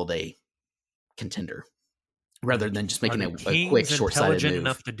truly build a contender rather than just making a quick short-sighted move.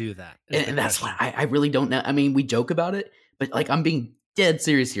 Enough to do that. And that's why I really don't know. I mean, we joke about it, but like, I'm being dead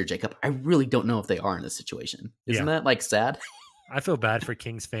serious here, Jacob. I really don't know if they are in this situation. Isn't that like sad? I feel bad for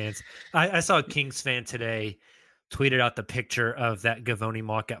Kings fans. I saw a Kings fan today tweeted out the picture of that Gavoni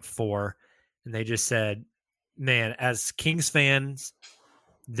mock at 4, and they just said, man, as Kings fans,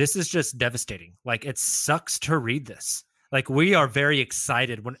 this is just devastating. Like, it sucks to read this. Like, we are very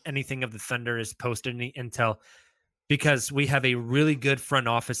excited when anything of the Thunder is posted in the intel because we have a really good front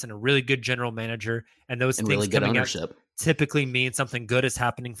office and a really good general manager, and those things really coming out typically mean something good is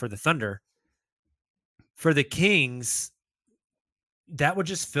happening for the Thunder. For the Kings, that would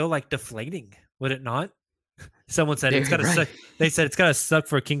just feel like deflating, would it not? Someone said it's gotta suck. They said it's gotta suck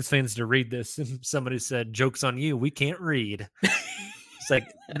for Kings fans to read this. And somebody said, "Joke's on you. We can't read." It's like,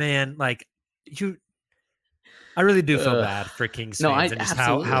 man, like I really do feel bad for Kings fans and just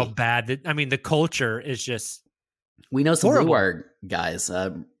how bad. I mean, the culture is just. We know some Blue Wire guys,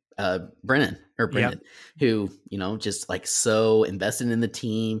 Brennan, who just like so invested in the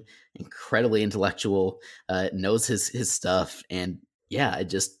team, incredibly intellectual, knows his stuff, and yeah,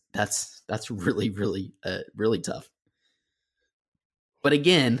 that's really, really, really tough. But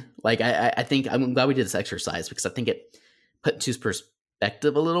again, like I think I'm glad we did this exercise because I think it put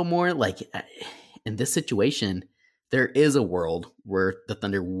perspective a little more, like in this situation, there is a world where the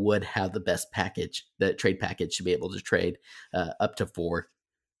Thunder would have the best package, the trade package, to be able to trade up to 4,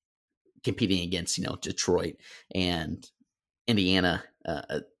 competing against, Detroit and Indiana,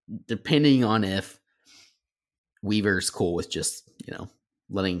 depending on if Weaver's cool with just,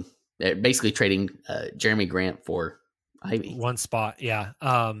 basically trading Jeremy Grant for Ivy. One spot. Yeah.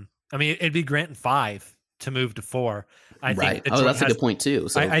 I mean, it'd be Grant and 5 to move to 4. I right. think That's a good point too.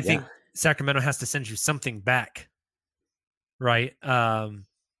 So I think Sacramento has to send you something back. Right. And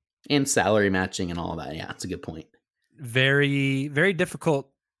salary matching and all that. Yeah, that's a good point. Very, very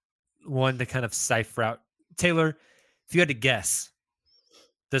difficult one to kind of cipher out. Taylor, if you had to guess,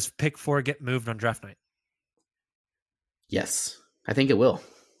 does pick 4 get moved on draft night? Yes, I think it will.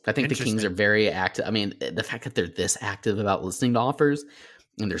 I think the Kings are very active. I mean, the fact that they're this active about listening to offers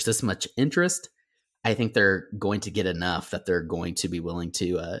and there's this much interest, I think they're going to get enough that they're going to be willing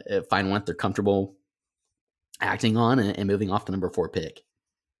to find one that they're comfortable acting on and moving off the number 4 pick.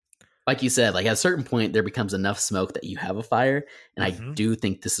 Like you said, like at a certain point, there becomes enough smoke that you have a fire. And I do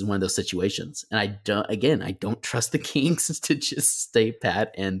think this is one of those situations. And I don't trust the Kings to just stay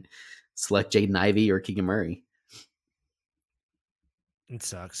pat and select Jaden Ivey or Keegan Murray. It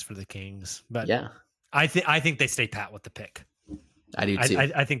sucks for the Kings, but yeah, I think they stay pat with the pick. I do too.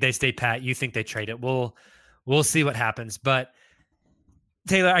 I think they stay pat. You think they trade it. We'll see what happens. But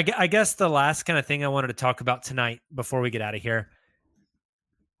Taylor, I guess the last kind of thing I wanted to talk about tonight before we get out of here,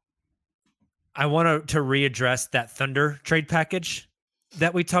 I want to readdress that Thunder trade package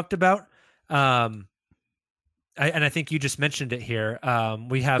that we talked about. And I think you just mentioned it here.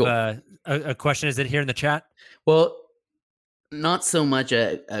 We have a question. Is it here in the chat? Well, not so much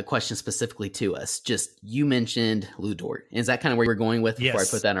a question specifically to us. Just you mentioned Lou Dort. Is that kind of where we're going with before I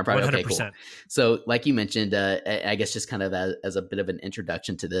put that in our product? 100%. Okay, cool. So like you mentioned, I guess just kind of as a bit of an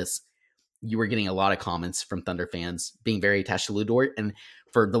introduction to this, you were getting a lot of comments from Thunder fans being very attached to Lou Dort. And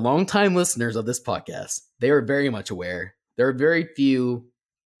for the longtime listeners of this podcast, they are very much aware. There are very few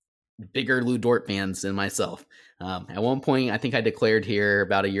bigger Lou Dort fans than myself. At one point, I think I declared here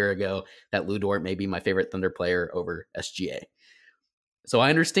about a year ago that Lou Dort may be my favorite Thunder player over SGA. So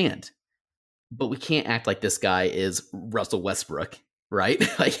I understand, but we can't act like this guy is Russell Westbrook, right?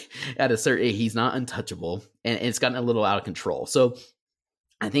 Like at a certain age, he's not untouchable, and it's gotten a little out of control. So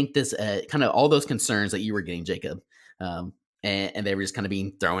I think this kind of all those concerns that you were getting, Jacob, and they were just kind of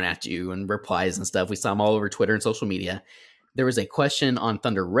being thrown at you and replies and stuff. We saw them all over Twitter and social media. There was a question on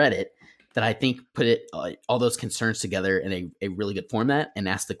Thunder Reddit that I think put it all those concerns together in a really good format and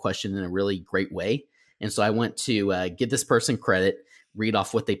asked the question in a really great way. And so I went to give this person credit, read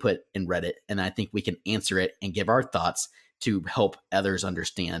off what they put in Reddit, and I think we can answer it and give our thoughts to help others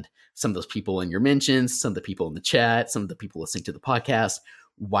understand, some of those people in your mentions, some of the people in the chat, some of the people listening to the podcast,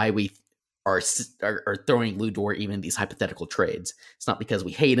 why we are throwing Lou Dort even in these hypothetical trades. It's not because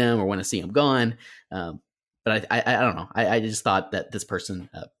we hate him or want to see him gone, but I don't know. I just thought that this person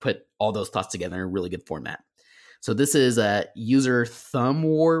put all those thoughts together in a really good format. So this is user Thumb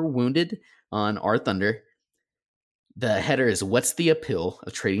War Wounded on our Thunder. The header is, what's the appeal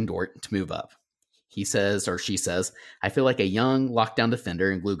of trading Dort to move up? He says, or she says, I feel like a young lockdown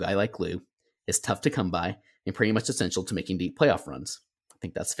defender and glue guy like Lou is tough to come by and pretty much essential to making deep playoff runs. I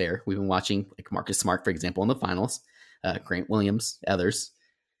think that's fair. We've been watching like Marcus Smart, for example, in the finals, Grant Williams, others.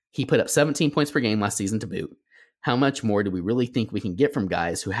 He put up 17 points per game last season to boot. How much more do we really think we can get from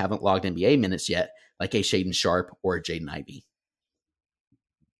guys who haven't logged NBA minutes yet, like a Shaedon Sharpe or a Jaden Ivey?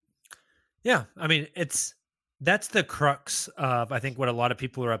 Yeah, I mean, that's the crux of, I think, what a lot of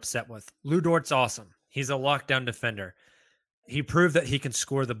people are upset with. Lou Dort's awesome. He's a lockdown defender. He proved that he can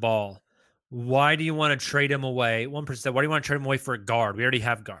score the ball. Why do you want to trade him away? 1%. Why do you want to trade him away for a guard? We already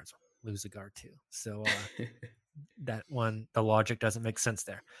have guards. Lose a guard too. So that one, the logic doesn't make sense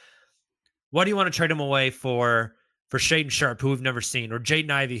there. Why do you want to trade him away for Shaedon Sharpe, who we've never seen, or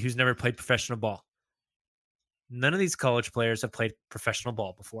Jaden Ivey, who's never played professional ball? None of these college players have played professional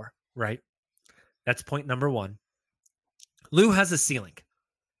ball before, right? That's point number one. Lou has a ceiling.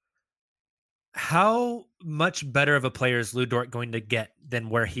 How much better of a player is Lou Dort going to get than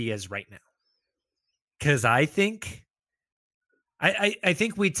where he is right now? Because I think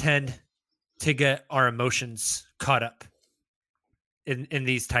we tend to get our emotions caught up in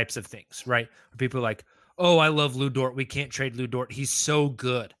these types of things, right? Where people are like, oh, I love Lou Dort. We can't trade Lou Dort. He's so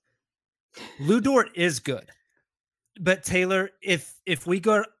good. Lou Dort is good. But Taylor, if we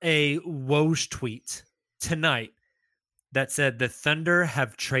got a Woj tweet tonight that said the Thunder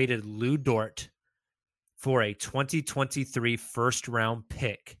have traded Lou Dort for a 2023 first round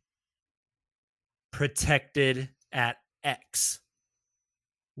pick protected at X,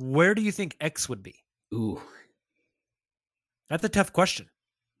 where do you think X would be? Ooh, That's a tough question.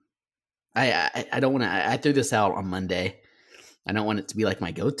 I don't want to. I threw this out on Monday. I don't want it to be like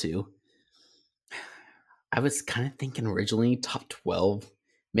my go-to. I was kind of thinking originally top 12.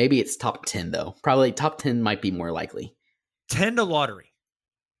 Maybe it's top 10 though. Probably top 10 might be more likely. 10 to lottery.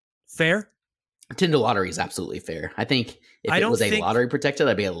 Fair? 10 to lottery is absolutely fair. I think if it was a lottery protected,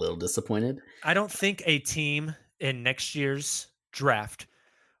 I'd be a little disappointed. I don't think a team in next year's draft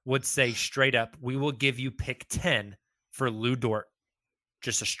would say straight up, we will give you pick 10 for Lou Dort.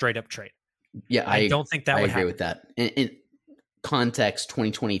 Just a straight up trade. Yeah, I don't think that would happen. I agree with that. In context,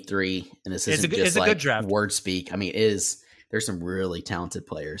 2023, and this isn't just like good draft. Word speak. I mean, there's some really talented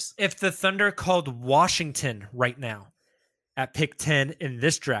players. If the Thunder called Washington right now at pick 10 in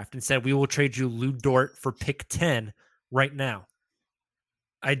this draft and said, we will trade you Lou Dort for pick 10 right now,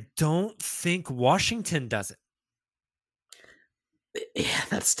 I don't think Washington does it. Yeah,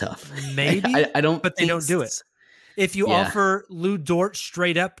 that's tough. Maybe, I don't. But they don't do it. If you offer Lou Dort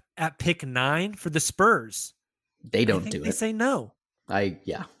straight up at pick 9 for the Spurs, they don't do it. They say no.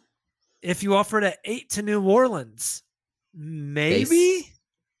 Yeah. If you offer it at 8 to New Orleans, maybe,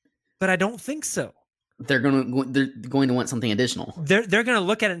 but I don't think so. They're going to want something additional. They're going to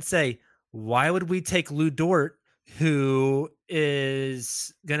look at it and say, why would we take Lou Dort, who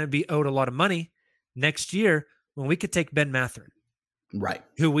is going to be owed a lot of money next year, when we could take Ben Mathurin? Right.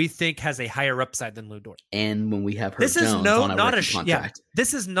 Who we think has a higher upside than Lou Dort. And when we have Herb Jones on a rookie contract.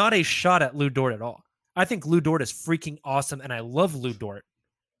 This is not a shot at Lou Dort at all. I think Lou Dort is freaking awesome, and I love Lou Dort.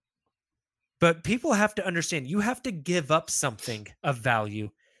 But people have to understand, you have to give up something of value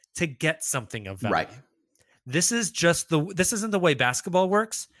to get something of value. Right. This isn't the way basketball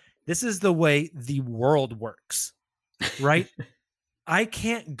works. This is the way the world works. Right? I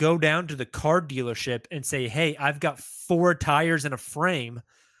can't go down to the car dealership and say, hey, I've got 4 tires and a frame.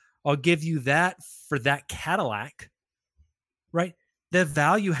 I'll give you that for that Cadillac, right? The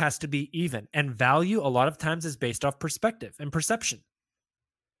value has to be even. And value a lot of times is based off perspective and perception.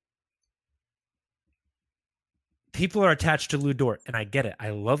 People are attached to Lou Dort, and I get it. I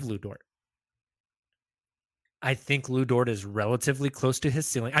love Lou Dort. I think Lou Dort is relatively close to his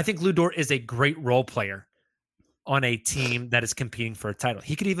ceiling. I think Lou Dort is a great role player on a team that is competing for a title.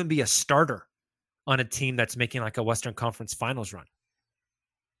 He could even be a starter on a team that's making like a Western Conference Finals run.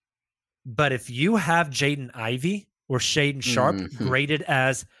 But if you have Jaden Ivey or Shaedon Sharpe graded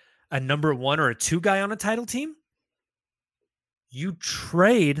as a number 1 or a 2 guy on a title team, you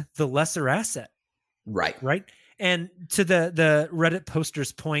trade the lesser asset. Right. Right. And to the Reddit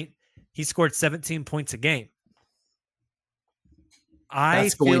poster's point, he scored 17 points a game.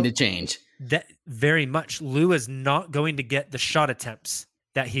 That's going to change. That very much. Lou is not going to get the shot attempts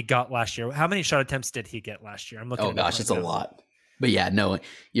that he got last year. How many shot attempts did he get last year? I'm looking. Oh gosh, it's a lot. But yeah, no,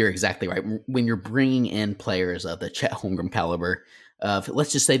 you're exactly right. When you're bringing in players of the Chet Holmgren caliber,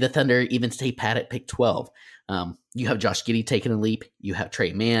 let's just say the Thunder even stay pat at pick 12. You have Josh Giddey taking a leap. You have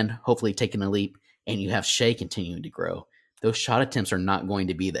Trey Mann hopefully taking a leap, and you have Shea continuing to grow. Those shot attempts are not going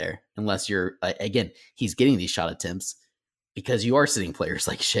to be there unless you're again. He's getting these shot attempts because you are sitting players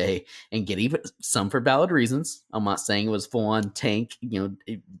like Shea and Giddey, but some for valid reasons. I'm not saying it was full on tank.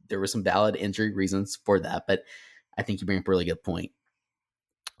 There were some valid injury reasons for that, but I think you bring up a really good point.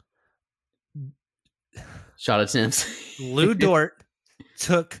 Shot attempts. Lou Dort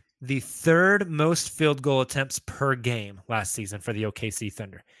took the 3rd most field goal attempts per game last season for the OKC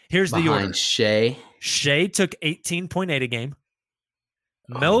Thunder. Here's the order. Shea. Shea took 18.8 a game.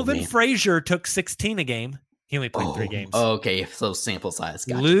 Melvin Frazier took 16 a game. He only played 3 games. Okay, so sample size.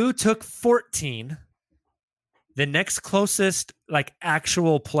 Gotcha. Lou took 14. The next closest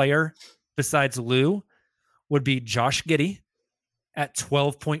actual player besides Lou would be Josh Giddey at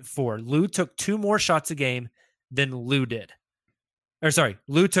 12.4. Lou took 2 more shots a game than Lou did.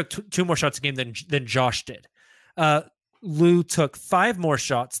 Lou took 2 more shots a game than Josh did. Lou took 5 more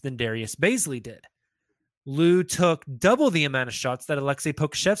shots than Darius Baisley did. Lou took double the amount of shots that Alexei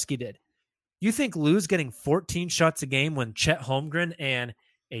Pokusevsky did. You think Lou's getting 14 shots a game when Chet Holmgren and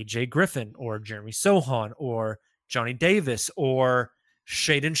AJ Griffin or Jeremy Sohan or Johnny Davis or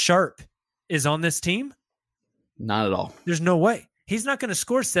Shaedon Sharpe is on this team? Not at all. There's no way. He's not going to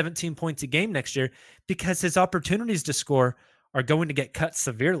score 17 points a game next year because his opportunities to score are going to get cut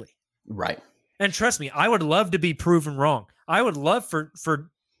severely. Right. And trust me, I would love to be proven wrong. I would love for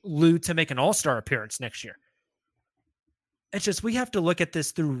Lou to make an all-star appearance next year. It's just we have to look at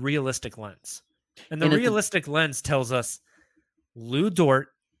this through realistic lens. And the realistic lens tells us Lou Dort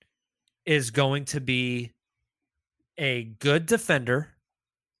is going to be a good defender,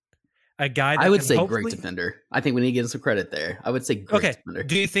 A guy that I would can say hopefully... great defender. I think we need to give him some credit there. I would say great defender.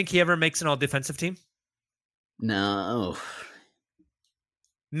 Do you think he ever makes an all-defensive team? No.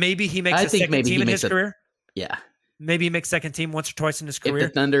 Maybe he makes a second team in his career? Yeah. Maybe he makes second team once or twice in his career. If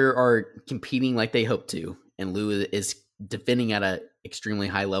the Thunder are competing like they hope to, and Lou is defending at an extremely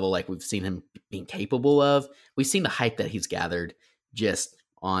high level like we've seen him being capable of, we've seen the hype that he's gathered just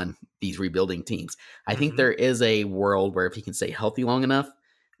on these rebuilding teams. I think there is a world where if he can stay healthy long enough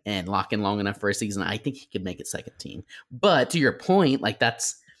and lock in long enough for a season, I think he could make it second team. But to your point, like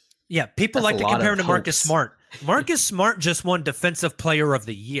people like to compare him to Marcus Smart. Marcus Smart just won Defensive Player of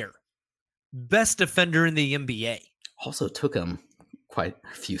the Year. Best defender in the NBA. Also took him quite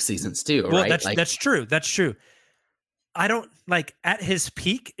a few seasons too, well, right? That's true. That's true. I don't like at his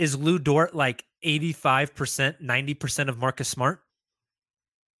peak, is Lou Dort like 85%, 90% of Marcus Smart?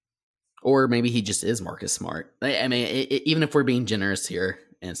 Or maybe he just is Marcus Smart. I mean, even if we're being generous here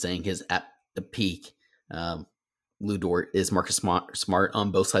and saying his at the peak, Lou Dort is Marcus Smart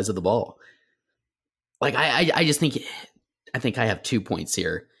on both sides of the ball. Like I just think I have 2 points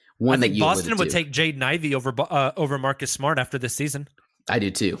here. One that you Boston would take Jaden Ivey over Marcus Smart after this season. I do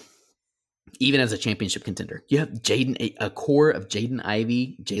too. Even as a championship contender, you have a core of Jaden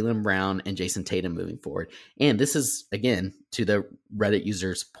Ivey, Jaylen Brown, and Jason Tatum moving forward. And this is, again, to the Reddit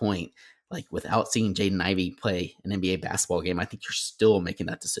user's point, like without seeing Jaden Ivey play an NBA basketball game, I think you're still making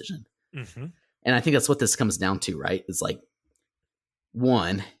that decision. Mm-hmm. And I think that's what this comes down to, right? It's like,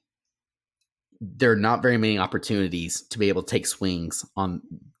 one, there are not very many opportunities to be able to take swings on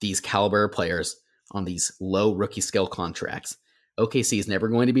these caliber players on these low rookie scale contracts. OKC is never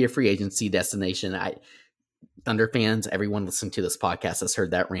going to be a free agency destination. Thunder fans, everyone listening to this podcast has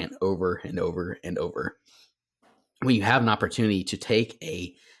heard that rant over and over and over. When you have an opportunity to take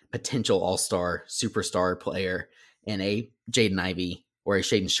a potential all-star, superstar player and a Jaden Ivey or a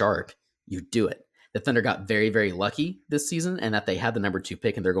Shaedon Sharpe, you do it. The Thunder got very, very lucky this season and that they had the number 2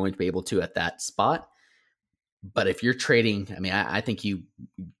 pick and they're going to be able to at that spot. But if you're trading, I mean, I think you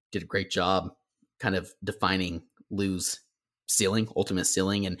did a great job kind of defining Lou's ultimate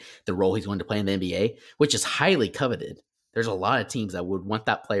ceiling, and the role he's going to play in the NBA, which is highly coveted. There's a lot of teams that would want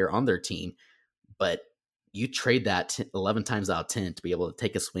that player on their team, but you trade that 11 times out of 10 to be able to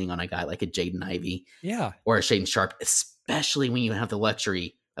take a swing on a guy like a Jaden Ivey or a Shaedon Sharpe, especially when you have the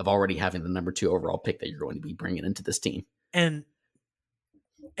luxury of already having the number 2 overall pick that you're going to be bringing into this team. And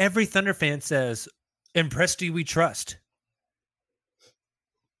every Thunder fan says, in Presti we trust.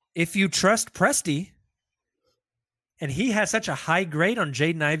 If you trust Presti, and he has such a high grade on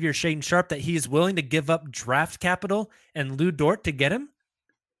Jaden Ivey or Shaedon Sharpe that he is willing to give up draft capital and Lou Dort to get him,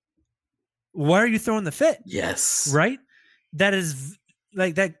 why are you throwing the fit? Yes. Right? That is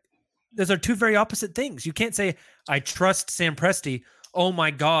like that. Those are two very opposite things. You can't say, I trust Sam Presti. Oh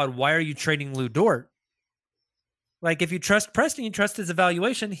my God, why are you trading Lou Dort? Like if you trust Presti, you trust his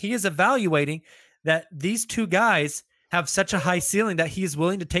evaluation. He is evaluating that these two guys have such a high ceiling that he is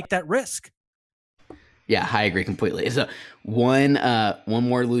willing to take that risk. Yeah, I agree completely. So one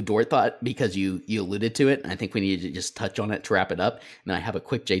more Lou Dort thought, because you alluded to it, and I think we need to just touch on it to wrap it up. And I have a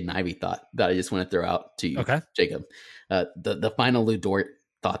quick Jaden Ivey thought that I just want to throw out to you, okay, Jacob. The final Lou Dort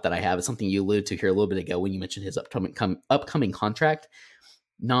thought that I have is something you alluded to here a little bit ago when you mentioned his upcoming contract.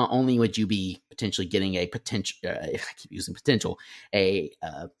 Not only would you be potentially getting a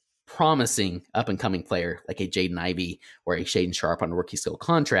promising up-and-coming player like a Jaden Ivey or a Shaedon Sharpe on a rookie skill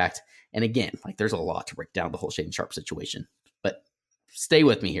contract. And again, like there's a lot to break down the whole Shaedon Sharpe situation. But stay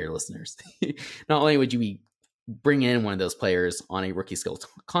with me here, listeners. Not only would you be bringing in one of those players on a rookie skill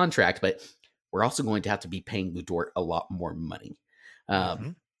contract, but we're also going to have to be paying Lou Dort a lot more money.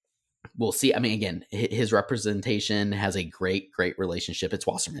 We'll see. I mean, again, his representation has a great relationship. It's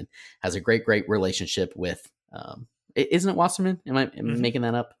Wasserman. Has a great relationship with, isn't it Wasserman? Am I making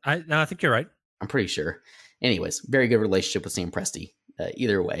that up? No, I think you're right. I'm pretty sure. Anyways, very good relationship with Sam Presti.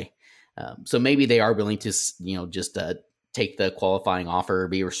 Either way. So maybe they are willing to, just take the qualifying offer,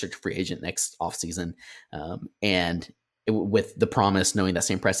 be a restricted free agent next offseason. And with the promise, knowing that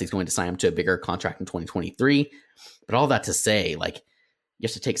Sam Presti is going to sign him to a bigger contract in 2023. But all that to say, like, you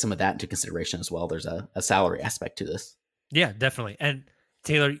have to take some of that into consideration as well. There's a salary aspect to this. Yeah, definitely. And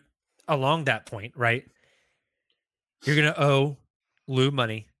Taylor, along that point, right? You're going to owe Lou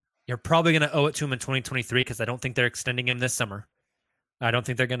money. You're probably going to owe it to him in 2023 because I don't think they're extending him this summer. I don't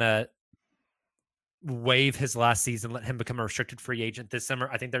think they're going to waive his last season, let him become a restricted free agent this summer.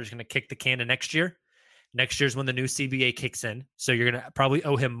 I think they're just going to kick the can to next year. Next year's when the new CBA kicks in. So you're going to probably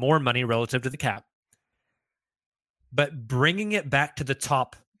owe him more money relative to the cap. But bringing it back to the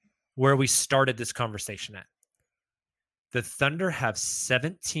top where we started this conversation at, The Thunder have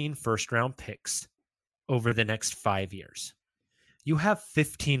 17 first-round picks over the next 5 years. You have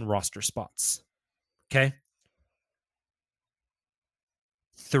 15 roster spots. Okay?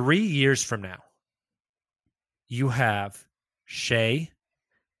 3 years from now, you have Shea,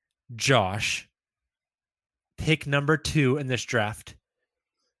 Josh, pick number 2 in this draft,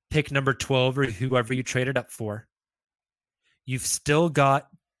 pick number 12 or whoever you traded up for. You've still got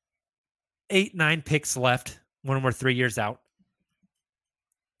 8-9 picks left when we're 3 years out.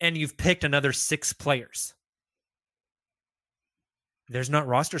 And you've picked another 6 players. There's not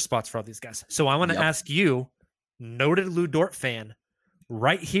roster spots for all these guys. So I want to ask you, noted Lou Dort fan,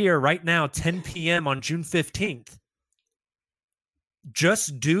 right here, right now, 10 p.m. on June 15th,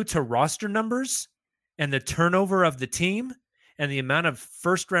 just due to roster numbers and the turnover of the team and the amount of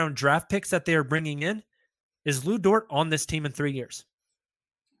first-round draft picks that they are bringing in, is Lou Dort on this team in 3 years?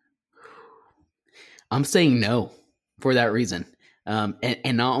 I'm saying no for that reason.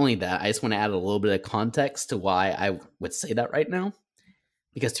 And not only that, I just want to add a little bit of context to why I would say that right now.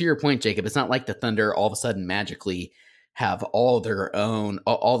 Because to your point, Jacob, it's not like the Thunder all of a sudden magically have all their own,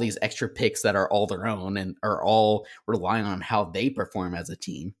 all these extra picks that are all their own and are all relying on how they perform as a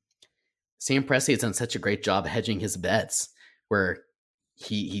team. Sam Presti has done such a great job hedging his bets where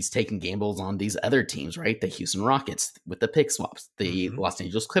he's taking gambles on these other teams, right? The Houston Rockets with the pick swaps, the Los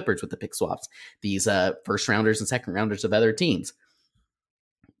Angeles Clippers with the pick swaps, these first rounders and second rounders of other teams.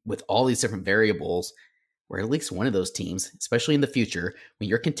 With all these different variables, where at least one of those teams, especially in the future, when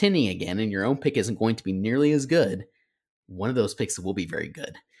you're contending again and your own pick isn't going to be nearly as good, one of those picks will be very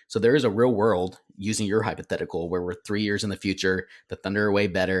good. So there is a real world, using your hypothetical, where we're 3 years in the future, the Thunder are way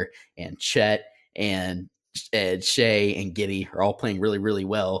better, and Chet and Shea and Giddey are all playing really, really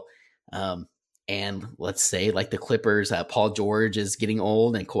well. And let's say like the Clippers, Paul George is getting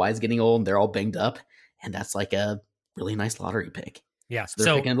old and Kawhi's getting old and they're all banged up. And that's like a really nice lottery pick. Yeah. So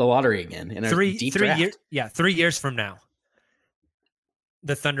they're picking the lottery again in a deep draft. 3 years from now,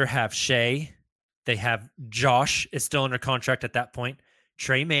 the Thunder have Shea. They have Josh is still under contract at that point.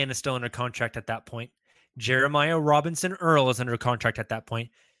 Trey Mann is still under contract at that point. Jeremiah Robinson Earl is under contract at that point.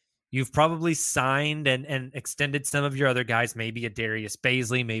 You've probably signed and extended some of your other guys, maybe a Darius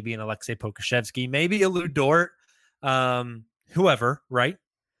Baisley, maybe an Alexei Pokusevsky, maybe a Lou Dort, whoever, right?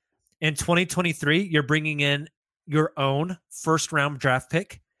 In 2023, you're bringing in your own first-round draft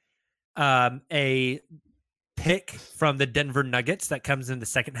pick, a pick from the Denver Nuggets that comes in the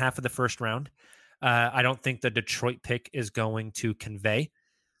second half of the first round. I don't think the Detroit pick is going to convey.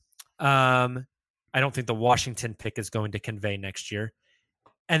 I don't think the Washington pick is going to convey next year.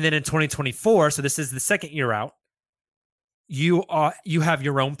 And then in 2024, so this is the second year out, you have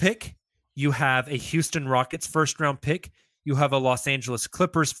your own pick. You have a Houston Rockets first-round pick. You have a Los Angeles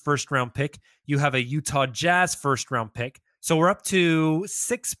Clippers first-round pick. You have a Utah Jazz first-round pick. So we're up to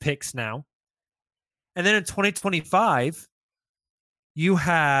 6 picks now. And then in 2025, you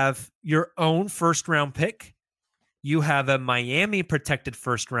have your own first-round pick. You have a Miami protected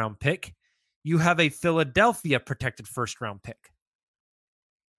first-round pick. You have a Philadelphia protected first-round pick.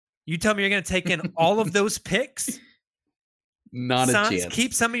 You tell me you're going to take in all of those picks? Not a chance.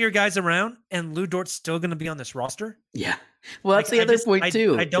 Keep some of your guys around, and Lou Dort's still going to be on this roster? Yeah. Well, that's the other point,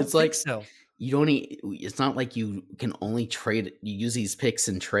 too. I don't think so. You don't. It's not like you can only trade. You use these picks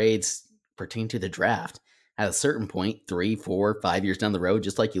and trades pertaining to the draft. At a certain point, 3, 4, 5 years down the road,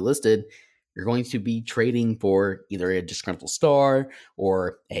 just like you listed, you're going to be trading for either a disgruntled star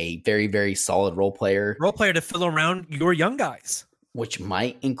or a very, very solid role player. Role player to fill around your young guys. Which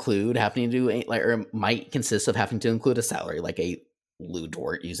might include having to do or might consist of having to include a salary, like a Lou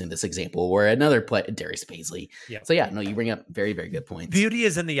Dort, using this example, or another player, Darius Baisley. Yeah. So yeah, no, you bring up very, very good points. Beauty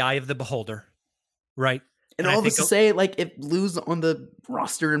is in the eye of the beholder, right? And all this to say, like, if Lou's on the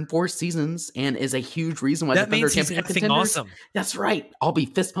roster in 4 seasons and is a huge reason why that the Thunder means he's effing awesome. That's right. I'll be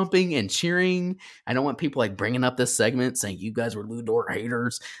fist pumping and cheering. I don't want people like bringing up this segment saying you guys were Lou Dort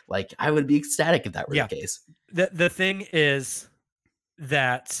haters. Like, I would be ecstatic if that were the case. The thing is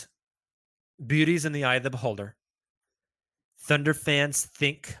that beauty's in the eye of the beholder. Thunder fans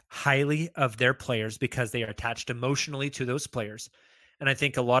think highly of their players because they are attached emotionally to those players. And I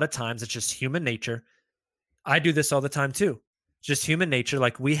think a lot of times it's just human nature. I do this all the time too. Just human nature.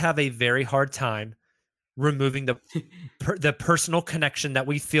 Like, we have a very hard time removing the personal connection that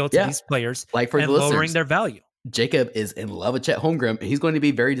we feel to these players, like for and lowering their value. Jacob is in love with Chet Holmgren. He's going to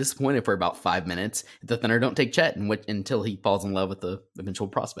be very disappointed for about 5 minutes if the Thunder don't take Chet until he falls in love with the eventual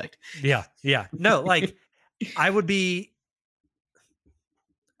prospect. Yeah. No, like, I would be.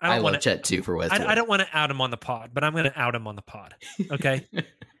 I love Chet too for Westwood. I don't want to out him on the pod, but I'm going to out him on the pod. Okay.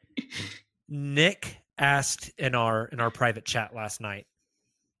 Nick asked in our private chat last night,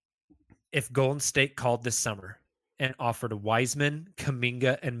 if Golden State called this summer and offered Wiseman,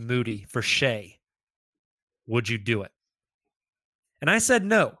 Kuminga, and Moody for Shea, would you do it? And I said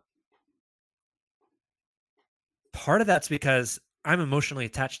no. Part of that's because I'm emotionally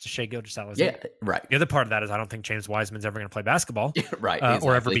attached to Shea Gilgeous-Alexander. Yeah, right. The other part of that is I don't think James Wiseman's ever going to play basketball, right, exactly.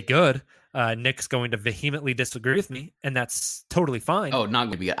 or ever be good. Nick's going to vehemently disagree with me, and that's totally fine. Oh, not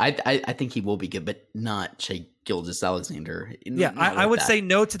going to be good. I think he will be good, but not Shea Gilgeous-Alexander. Yeah, I would say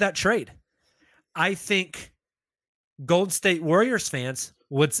no to that trade. I think Golden State Warriors fans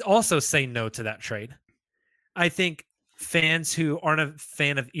would also say no to that trade. I think fans who aren't a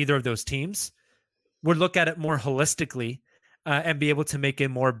fan of either of those teams would look at it more holistically and be able to make a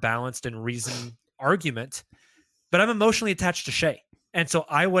more balanced and reasoned argument. But I'm emotionally attached to Shea. And so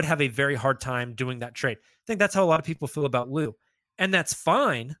I would have a very hard time doing that trade. I think that's how a lot of people feel about Lou. And that's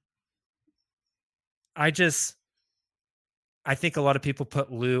fine. I think a lot of people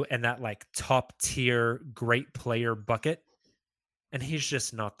put Lou in that like top tier great player bucket. And he's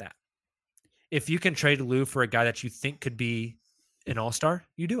just not that. If you can trade Lou for a guy that you think could be an all-star,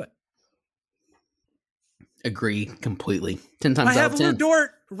 you do it. Agree completely. 10 times I out have of 10. Lou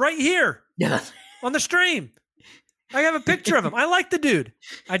Dort right here. Yeah. On the stream. I have a picture of him. I like the dude.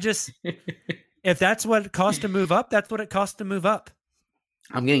 If that's what it costs to move up, that's what it costs to move up.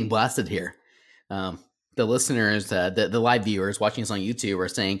 I'm getting blasted here. The listeners, the live viewers watching us on YouTube are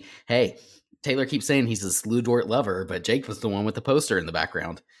saying, hey, Taylor keeps saying he's this Lou Dort lover, but Jake was the one with the poster in the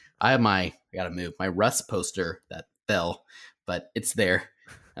background. I got to move my Russ poster that fell, but it's there.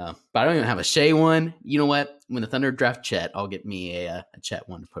 But I don't even have a Shea one. You know what? When the Thunder draft Chet, I'll get me a Chet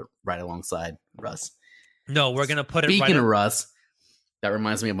one to put right alongside Russ. No, we're going to put Speaking it right of Russ, that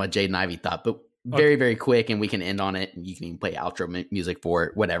reminds me of my Jaden Ivey thought, but very, very quick, and we can end on it, and you can even play outro music for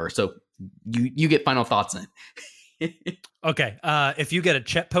it, whatever. So you get final thoughts in. Okay. If you get a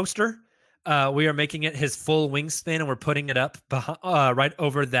Chet poster, we are making it his full wingspan, and we're putting it up right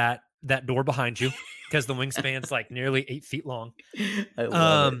over that door behind you because the wingspan's like nearly 8 feet long. I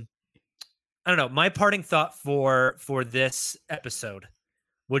love it. I don't know. My parting thought for this episode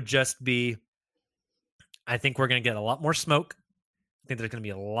would just be, I think we're going to get a lot more smoke. I think there's going to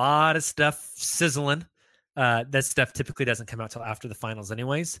be a lot of stuff sizzling. That stuff typically doesn't come out till after the finals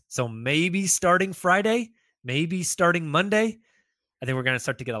anyways. So maybe starting Friday, maybe starting Monday, I think we're going to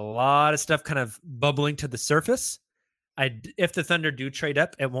start to get a lot of stuff kind of bubbling to the surface. If the Thunder do trade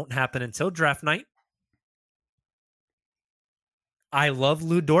up, it won't happen until draft night. I love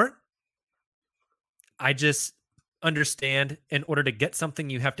Lou Dort. I just understand in order to get something,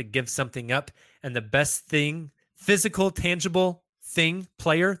 you have to give something up. And the best thing, physical, tangible thing,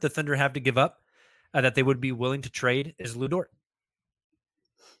 player the Thunder have to give up that they would be willing to trade is Lou Dort.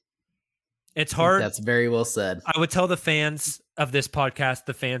 It's hard. That's very well said. I would tell the fans of this podcast,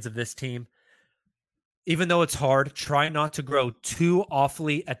 the fans of this team, even though it's hard, try not to grow too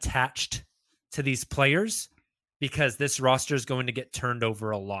awfully attached to these players because this roster is going to get turned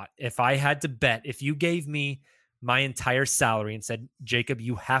over a lot. If I had to bet, if you gave me my entire salary and said, Jacob,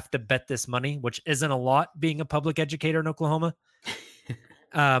 you have to bet this money, which isn't a lot being a public educator in Oklahoma,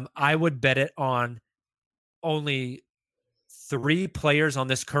 I would bet it on only 3 players on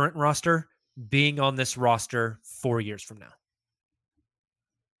this current roster being on this roster 4 years from now.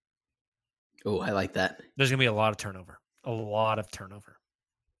 Oh, I like that. There's going to be a lot of turnover. A lot of turnover.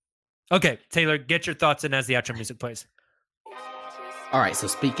 Okay, Taylor, get your thoughts in as the outro music plays. All right, so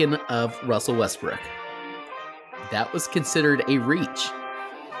speaking of Russell Westbrook, that was considered a reach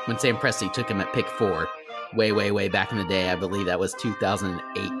when Sam Presti took him at pick 4 way back in the day. I believe that was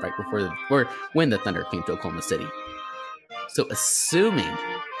 2008, right before when the Thunder came to Oklahoma City. So assuming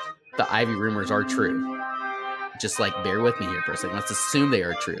the Ivy rumors are true, just like bear with me here for a second. Let's assume they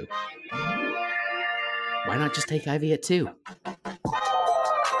are true. Why not just take Ivy at 2?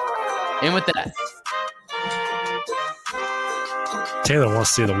 And with that, Taylor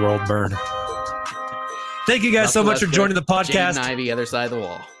wants to see the world burn. Thank you guys so much for joining the podcast. Jaden Ivey, other side of the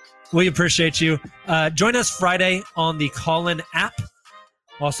wall. We appreciate you. Join us Friday on the Callin app.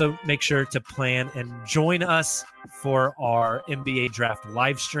 Also, make sure to plan and join us for our NBA draft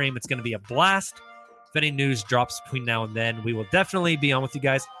live stream. It's going to be a blast. If any news drops between now and then, we will definitely be on with you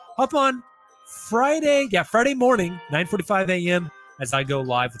guys. Hop on Friday morning, 9:45 a.m. as I go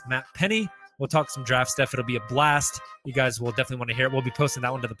live with Matt Penny. We'll talk some draft stuff. It'll be a blast. You guys will definitely want to hear it. We'll be posting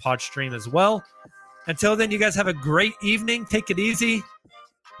that one to the pod stream as well. Until then, you guys have a great evening. Take it easy.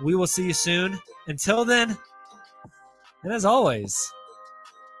 We will see you soon. Until then, and as always,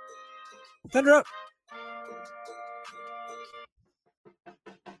 Thunder up.